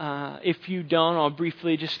if you don't, I'll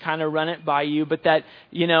briefly just kind of run it by you. But that,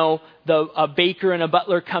 a baker and a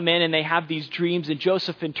butler come in, and they have these dreams, and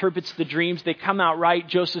Joseph interprets the dreams. They come out right.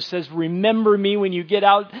 Joseph says, remember me when you get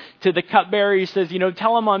out to the cupbearer. He says,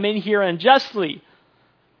 tell him I'm in here unjustly.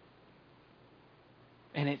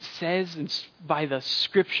 And it says by the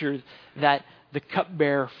scripture that the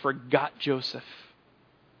cupbearer forgot Joseph.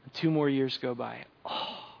 2 more years go by.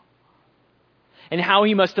 Oh. And how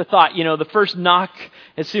he must have thought, the first knock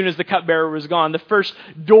as soon as the cupbearer was gone, the first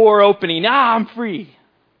door opening, I'm free.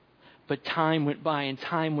 But time went by, and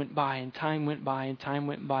time went by, and time went by, and time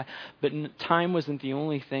went by. But time wasn't the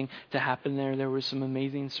only thing to happen there. There was some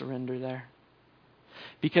amazing surrender there.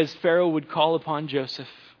 Because Pharaoh would call upon Joseph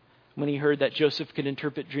when he heard that Joseph could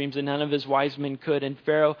interpret dreams and none of his wise men could. And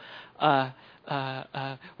Pharaoh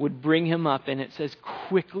would bring him up, and it says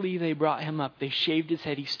quickly they brought him up. They shaved his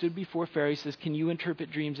head. He stood before Pharaoh. He says, can you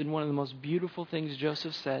interpret dreams? And one of the most beautiful things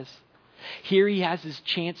Joseph says, here he has his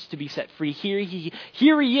chance to be set free. Here he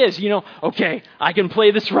is. Okay, I can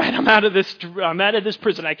play this right. I'm out of this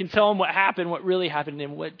prison. I can tell him what happened, what really happened.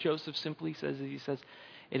 And what Joseph simply says is, he says,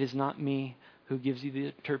 it is not me who gives you the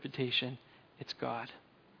interpretation. It's God.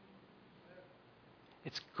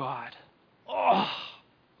 It's God. Oh,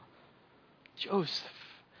 Joseph.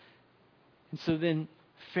 And so then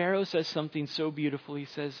Pharaoh says something so beautiful. He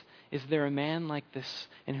says, is there a man like this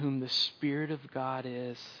in whom the Spirit of God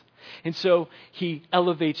is? And so he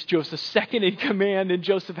elevates Joseph second in command, and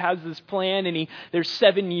Joseph has this plan, and there's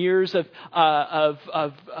 7 years of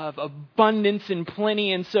abundance and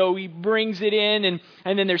plenty, and so he brings it in,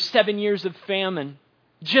 and then there's 7 years of famine.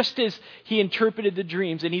 Just as he interpreted the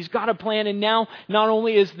dreams. And he's got a plan. And now not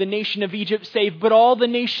only is the nation of Egypt saved, but all the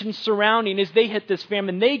nations surrounding, as they hit this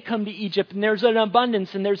famine, they come to Egypt. And there's an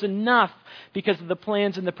abundance and there's enough because of the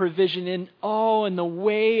plans and the provision. And in the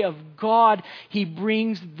way of God, he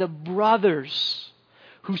brings the brothers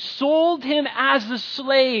who sold him as a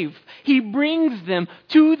slave. He brings them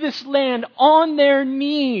to this land on their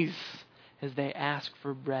knees as they ask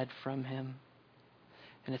for bread from him.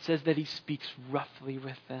 And it says that he speaks roughly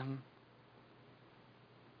with them.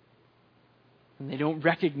 And they don't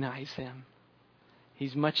recognize him.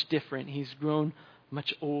 He's much different. He's grown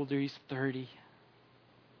much older. He's 30.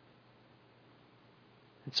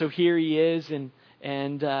 And so here he is, and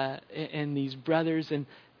these brothers, and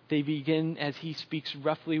they begin, as he speaks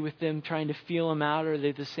roughly with them, trying to feel him out. Are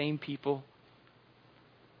they the same people?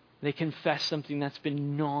 They confess something that's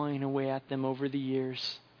been gnawing away at them over the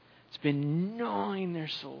years. It's been gnawing their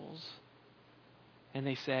souls. And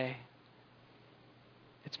they say,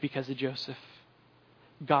 it's because of Joseph.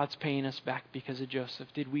 God's paying us back because of Joseph.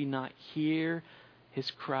 Did we not hear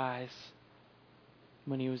his cries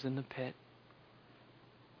when he was in the pit?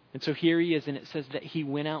 And so here he is, and it says that he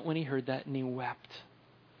went out when he heard that and he wept.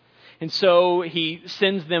 And so he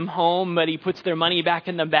sends them home, but he puts their money back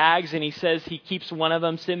in the bags, and he says he keeps one of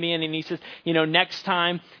them, Simeon, and he says, next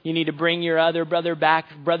time you need to bring your other brother back,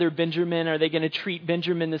 brother Benjamin. Are they going to treat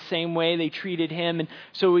Benjamin the same way they treated him? And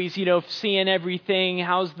so he's, seeing everything.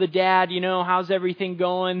 How's the dad? How's everything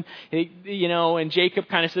going? And Jacob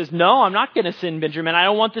kind of says, no, I'm not going to send Benjamin. I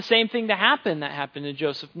don't want the same thing to happen that happened to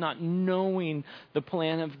Joseph, not knowing the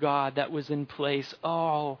plan of God that was in place.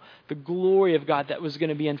 Oh, the glory of God that was going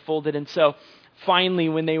to be unfolded. And so finally,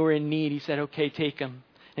 when they were in need, he said, okay, take him.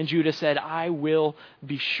 And Judah said, I will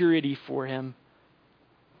be surety for him.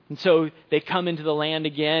 And so they come into the land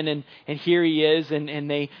again, and here he is, and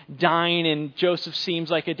they dine, and Joseph seems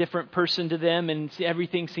like a different person to them, and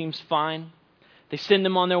everything seems fine. They send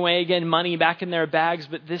them on their way again, money back in their bags,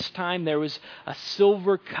 but this time there was a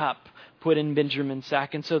silver cup put in Benjamin's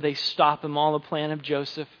sack, and so they stop him, all the plan of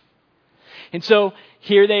Joseph. And so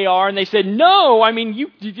here they are, and they said, no,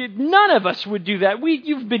 none of us would do that.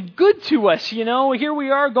 You've been good to us, Here we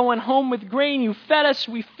are going home with grain. You fed us.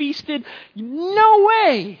 We feasted. No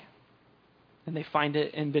way. And they find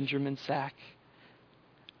it in Benjamin's sack.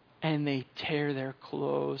 And they tear their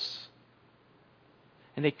clothes.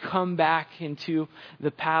 And they come back into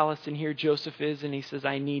the palace, and here Joseph is, and he says,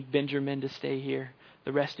 I need Benjamin to stay here.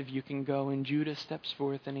 The rest of you can go. And Judah steps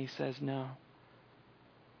forth, and he says, no.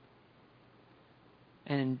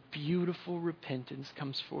 And beautiful repentance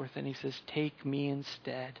comes forth, and he says, take me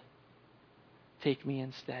instead. Take me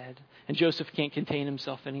instead. And Joseph can't contain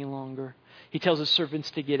himself any longer. He tells his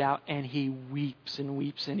servants to get out, and he weeps, and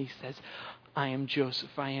he says, I am Joseph.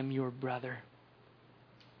 I am your brother.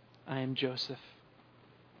 I am Joseph.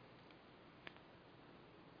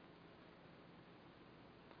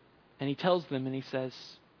 And he tells them, and he says,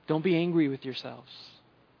 don't be angry with yourselves,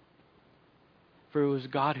 for it was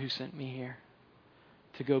God who sent me here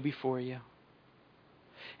to go before you.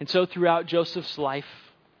 And so throughout Joseph's life,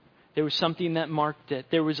 there was something that marked it.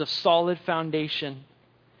 There was a solid foundation.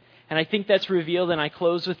 And I think that's revealed, and I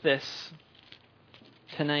close with this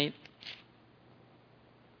tonight.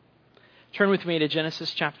 Turn with me to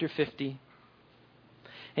Genesis chapter 50.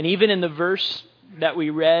 And even in the verse that we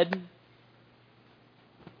read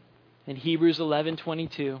in Hebrews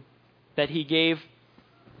 11:22, that he gave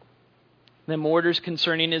them orders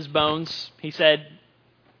concerning his bones, he said,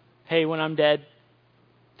 hey, when I'm dead,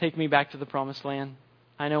 take me back to the promised land.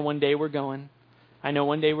 I know one day we're going. I know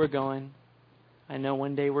one day we're going. I know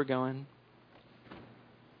one day we're going.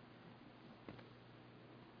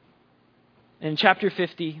 In chapter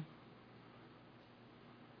 50,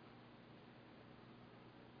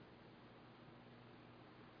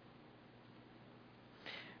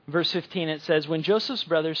 verse 15, it says, when Joseph's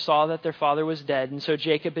brothers saw that their father was dead, and so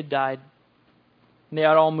Jacob had died, and they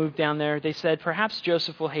had all moved down there, they said, perhaps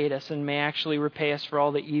Joseph will hate us and may actually repay us for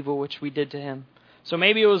all the evil which we did to him. So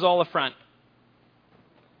maybe it was all a front.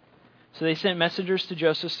 So they sent messengers to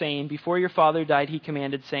Joseph, saying, before your father died, he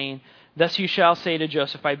commanded, saying, thus you shall say to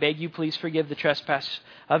Joseph, I beg you, please forgive the trespass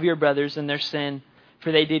of your brothers and their sin,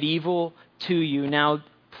 for they did evil to you. Now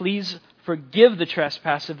please forgive the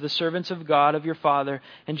trespass of the servants of God of your father.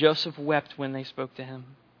 And Joseph wept when they spoke to him.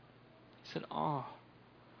 He said, oh,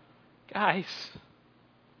 guys.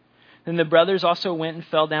 Then the brothers also went and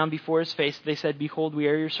fell down before his face. They said, behold, we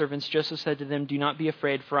are your servants. Joseph said to them, do not be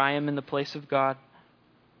afraid, for I am in the place of God.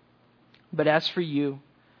 But as for you,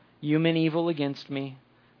 you meant evil against me,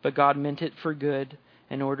 but God meant it for good,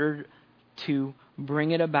 in order to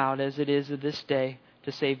bring it about as it is of this day,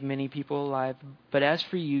 to save many people alive. But as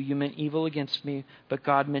for you, you meant evil against me, but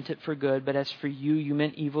God meant it for good. But as for you, you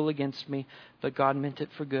meant evil against me, but God meant it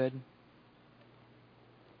for good.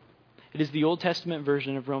 It is the Old Testament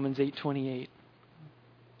version of Romans 8:28.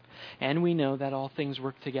 And we know that all things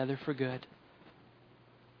work together for good.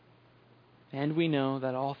 And we know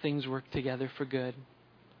that all things work together for good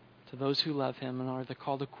to those who love him and are the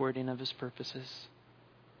called according of his purposes.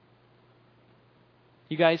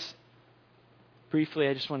 You guys, briefly,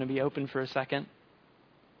 I just want to be open for a second.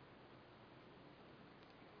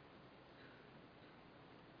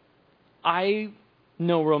 I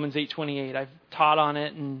know Romans 8:28. I've taught on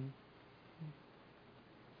it, and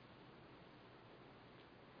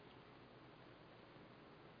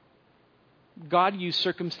God used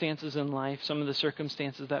circumstances in life, some of the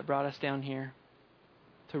circumstances that brought us down here,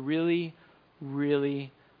 to really,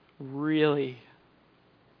 really, really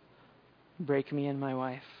break me and my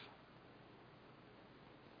wife.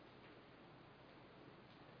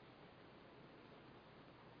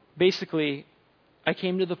 Basically, I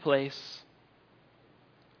came to the place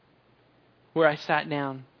where I sat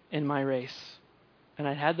down in my race. And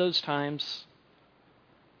I had those times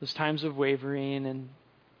of wavering,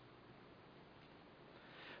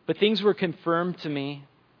 but things were confirmed to me.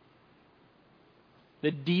 The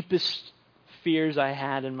deepest fears I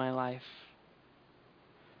had in my life.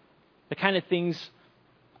 The kind of things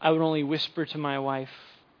I would only whisper to my wife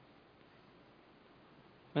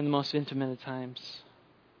in the most intimate of times.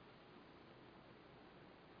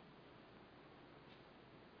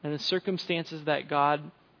 And the circumstances that God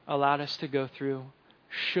allowed us to go through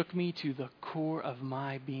shook me to the core of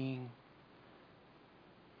my being.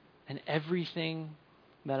 And everything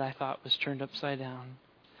that I thought was turned upside down.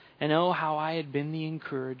 And oh, how I had been the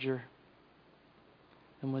encourager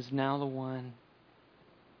and was now the one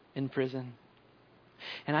in prison.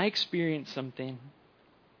 And I experienced something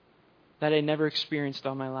that I never experienced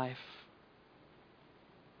all my life.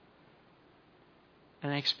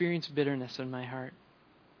 And I experienced bitterness in my heart.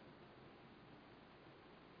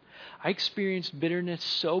 I experienced bitterness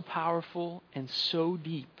so powerful and so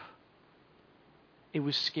deep, it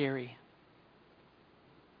was scary.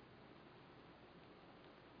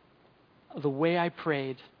 The way I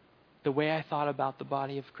prayed, the way I thought about the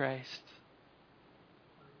body of Christ,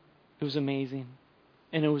 it was amazing.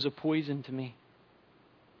 And it was a poison to me.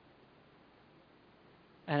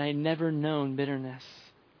 And I'd never known bitterness.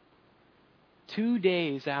 2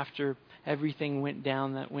 days after everything went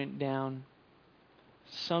down,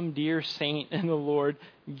 some dear saint in the Lord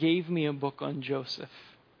gave me a book on Joseph.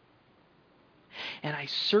 And I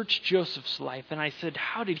searched Joseph's life and I said,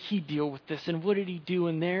 how did he deal with this and what did he do?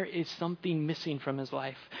 And there is something missing from his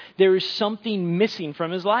life. There is something missing from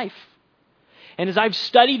his life. And as I've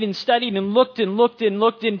studied and looked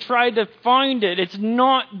and tried to find it, it's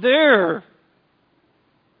not there.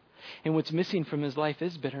 And what's missing from his life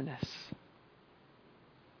is bitterness.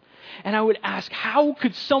 And I would ask, how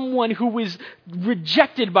could someone who was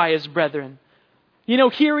rejected by his brethren,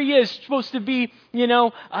 here he is, supposed to be,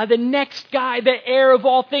 the next guy, the heir of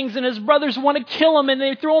all things, and his brothers want to kill him and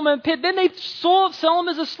they throw him in a pit. Then they sell him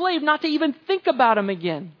as a slave, not to even think about him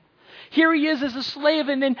again. Here he is as a slave,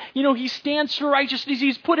 and then, he stands for righteousness.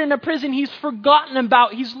 He's put in a prison. He's forgotten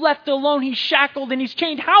about. He's left alone. He's shackled and he's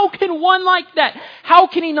chained. How can one like that? How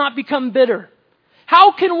can he not become bitter?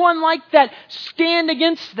 How can one like that stand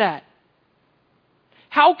against that?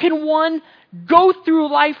 How can one go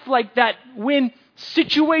through life like that when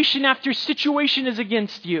situation after situation is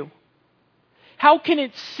against you? How can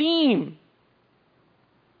it seem?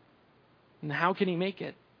 And how can he make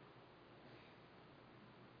it?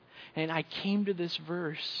 And I came to this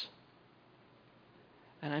verse,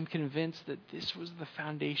 and I'm convinced that this was the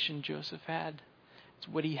foundation Joseph had. It's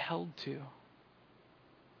what he held to.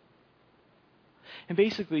 And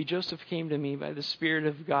basically, Joseph came to me by the Spirit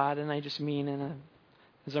of God, and I just mean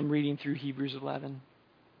as I'm reading through Hebrews 11.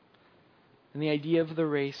 And the idea of the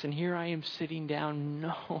race, and here I am sitting down,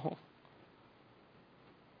 no.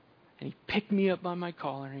 And he picked me up by my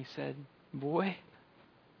collar and he said, boy,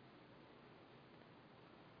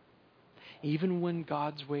 even when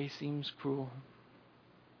God's way seems cruel,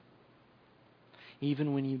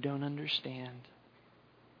 even when you don't understand,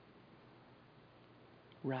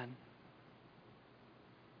 run.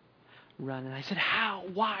 Run. And I said, how?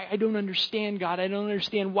 Why? I don't understand, God. I don't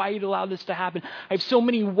understand why you'd allow this to happen. I have so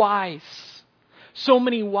many whys. So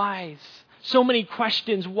many whys. So many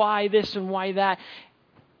questions. Why this and why that?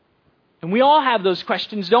 And we all have those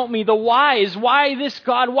questions, don't we? The whys. Why this,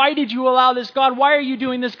 God? Why did you allow this, God? Why are you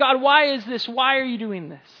doing this, God? Why is this? Why are you doing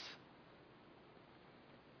this?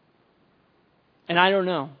 And I don't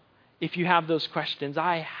know if you have those questions.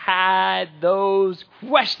 I had those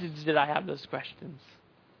questions. Did I have those questions?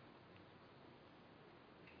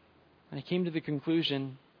 And I came to the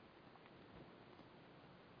conclusion,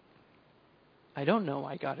 I don't know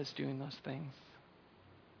why God is doing those things.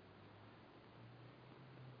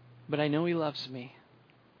 But I know He loves me.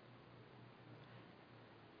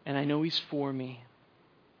 And I know He's for me.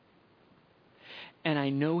 And I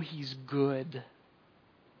know He's good.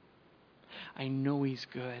 I know He's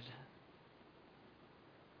good.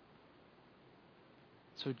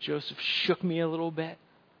 So Joseph shook me a little bit.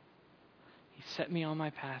 He set me on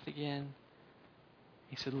my path again.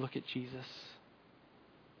 He said, look at Jesus,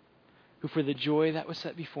 who for the joy that was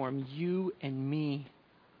set before Him, you and me,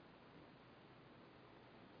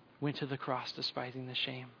 went to the cross despising the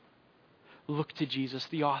shame. Look to Jesus,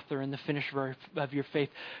 the author and the finisher of your faith.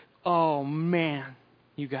 Oh man,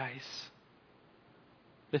 you guys.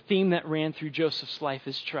 The theme that ran through Joseph's life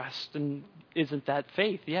is trust. And isn't that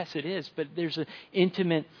faith? Yes, it is. But there's an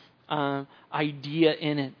intimate idea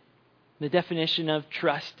in it. The definition of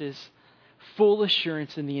trust is full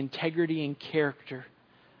assurance in the integrity and character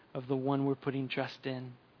of the one we're putting trust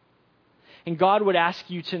in. And God would ask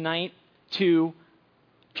you tonight to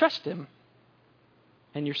trust Him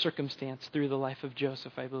and your circumstance through the life of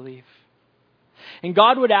Joseph, I believe. And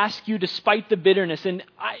God would ask you, despite the bitterness, and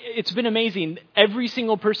it's been amazing. Every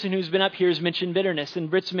single person who's been up here has mentioned bitterness, and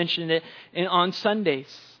Britt's mentioned it on Sundays.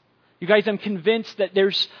 You guys, I'm convinced that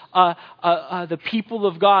there's the people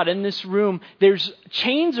of God in this room, there's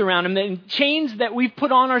chains around them, and chains that we've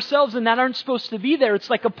put on ourselves and that aren't supposed to be there. It's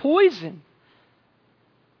like a poison.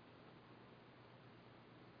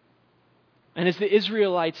 And as the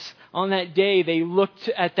Israelites on that day, they looked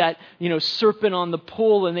at that, serpent on the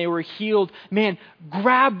pole and they were healed. Man,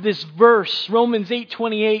 grab this verse, Romans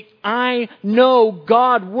 8:28. I know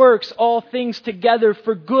God works all things together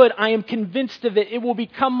for good. I am convinced of it. It will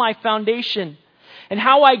become my foundation. And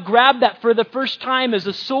how I grabbed that for the first time as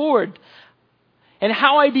a sword. And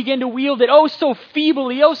how I began to wield it, so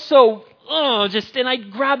feebly, and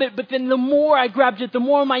I'd grab it, but then the more I grabbed it, the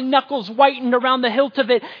more my knuckles whitened around the hilt of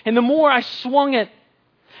it, and the more I swung it,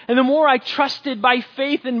 and the more I trusted by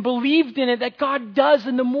faith and believed in it that God does,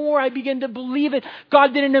 and the more I began to believe it,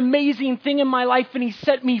 God did an amazing thing in my life, and He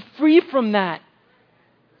set me free from that.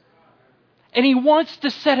 And He wants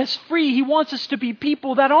to set us free. He wants us to be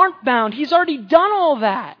people that aren't bound. He's already done all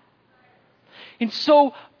that. And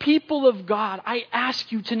so, people of God, I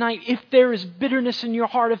ask you tonight, if there is bitterness in your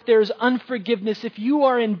heart, if there is unforgiveness, if you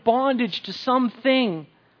are in bondage to something,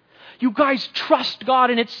 you guys trust God,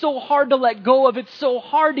 and it's so hard to let go of. It's so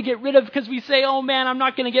hard to get rid of because we say, oh man, I'm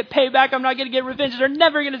not going to get payback. I'm not going to get revenge. They're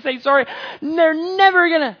never going to say sorry. They're never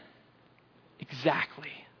going to. Exactly.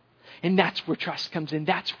 And that's where trust comes in.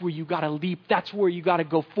 That's where you got to leap. That's where you got to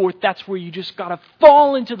go forth. That's where you just got to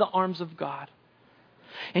fall into the arms of God.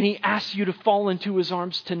 And He asks you to fall into His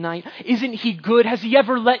arms tonight. Isn't He good? Has He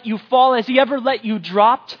ever let you fall? Has He ever let you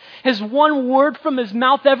drop? Has one word from His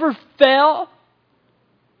mouth ever fail?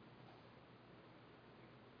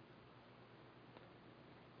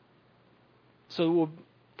 So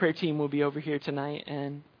prayer team will be over here tonight,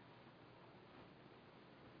 and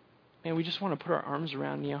man, we just want to put our arms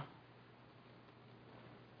around you.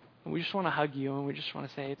 And we just want to hug you, and we just want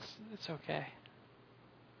to say it's okay.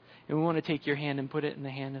 And we want to take your hand and put it in the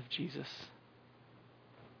hand of Jesus.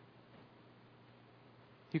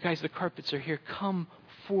 You guys, the carpets are here. Come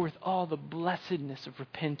forth all the blessedness of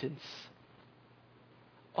repentance.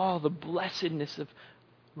 All the blessedness of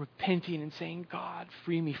repenting and saying, God,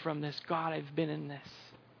 free me from this. God, I've been in this.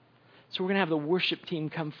 So we're going to have the worship team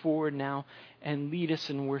come forward now and lead us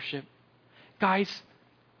in worship. Guys,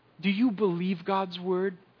 do you believe God's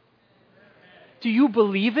word? Do you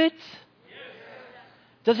believe it?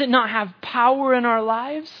 Does it not have power in our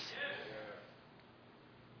lives?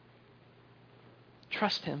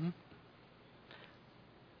 Trust Him.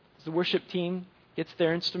 As the worship team gets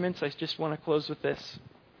their instruments, I just want to close with this.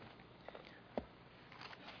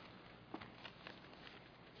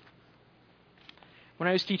 When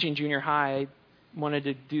I was teaching junior high, I wanted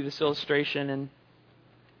to do this illustration, and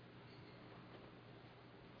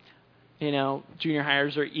junior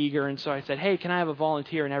highers are eager, and so I said, hey, can I have a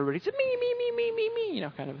volunteer? And everybody said, me,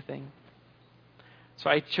 kind of a thing. So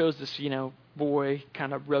I chose this, boy,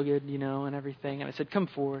 kind of rugged, and everything, and I said, come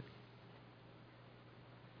forward.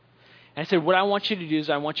 And I said, what I want you to do is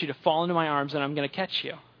I want you to fall into my arms, and I'm going to catch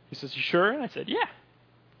you. He says, you sure? And I said, yeah,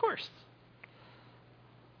 of course.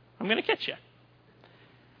 I'm going to catch you.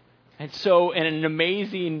 And so, in an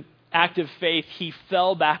amazing act of faith, he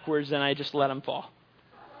fell backwards, and I just let him fall.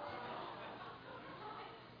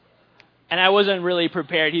 And I wasn't really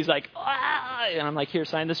prepared. He's like, ah! And I'm like, here,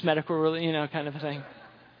 sign this medical, kind of a thing.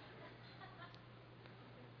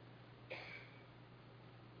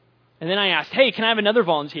 And then I asked, hey, can I have another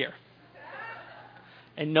volunteer?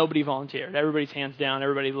 And nobody volunteered. Everybody's hands down,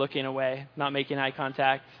 everybody looking away, not making eye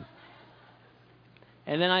contact.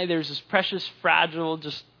 And then there's this precious, fragile,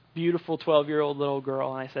 just beautiful 12-year-old little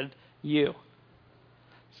girl, and I said, you.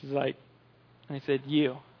 She's like, and I said,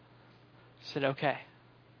 you. I said, okay.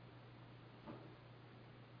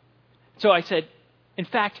 So I said, in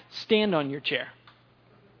fact, stand on your chair.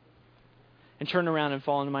 And turn around and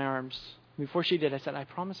fall into my arms. Before she did, I said, I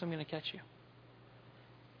promise I'm going to catch you.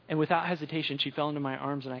 And without hesitation, she fell into my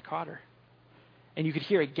arms and I caught her. And you could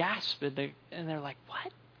hear a gasp, and they're like,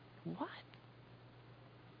 what? What?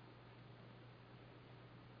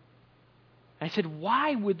 I said,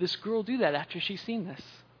 why would this girl do that after she's seen this?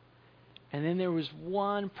 And then there was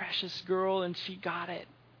one precious girl, and she got it.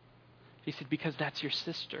 She said, because that's your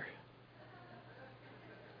sister.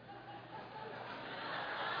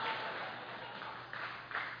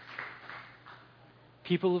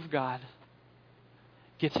 People of God,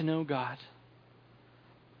 get to know God.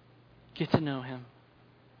 Get to know Him.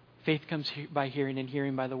 Faith comes by hearing, and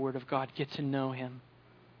hearing by the Word of God. Get to know Him.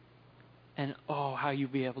 And oh, how you'll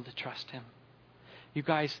be able to trust Him. You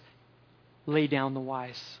guys, lay down the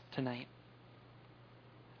wise tonight.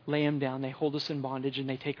 Lay them down. They hold us in bondage, and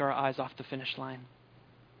they take our eyes off the finish line.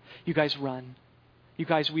 You guys, run. You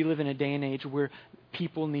guys, we live in a day and age where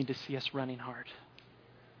people need to see us running hard.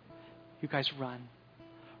 You guys, run.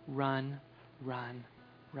 Run, run,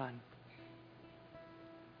 run.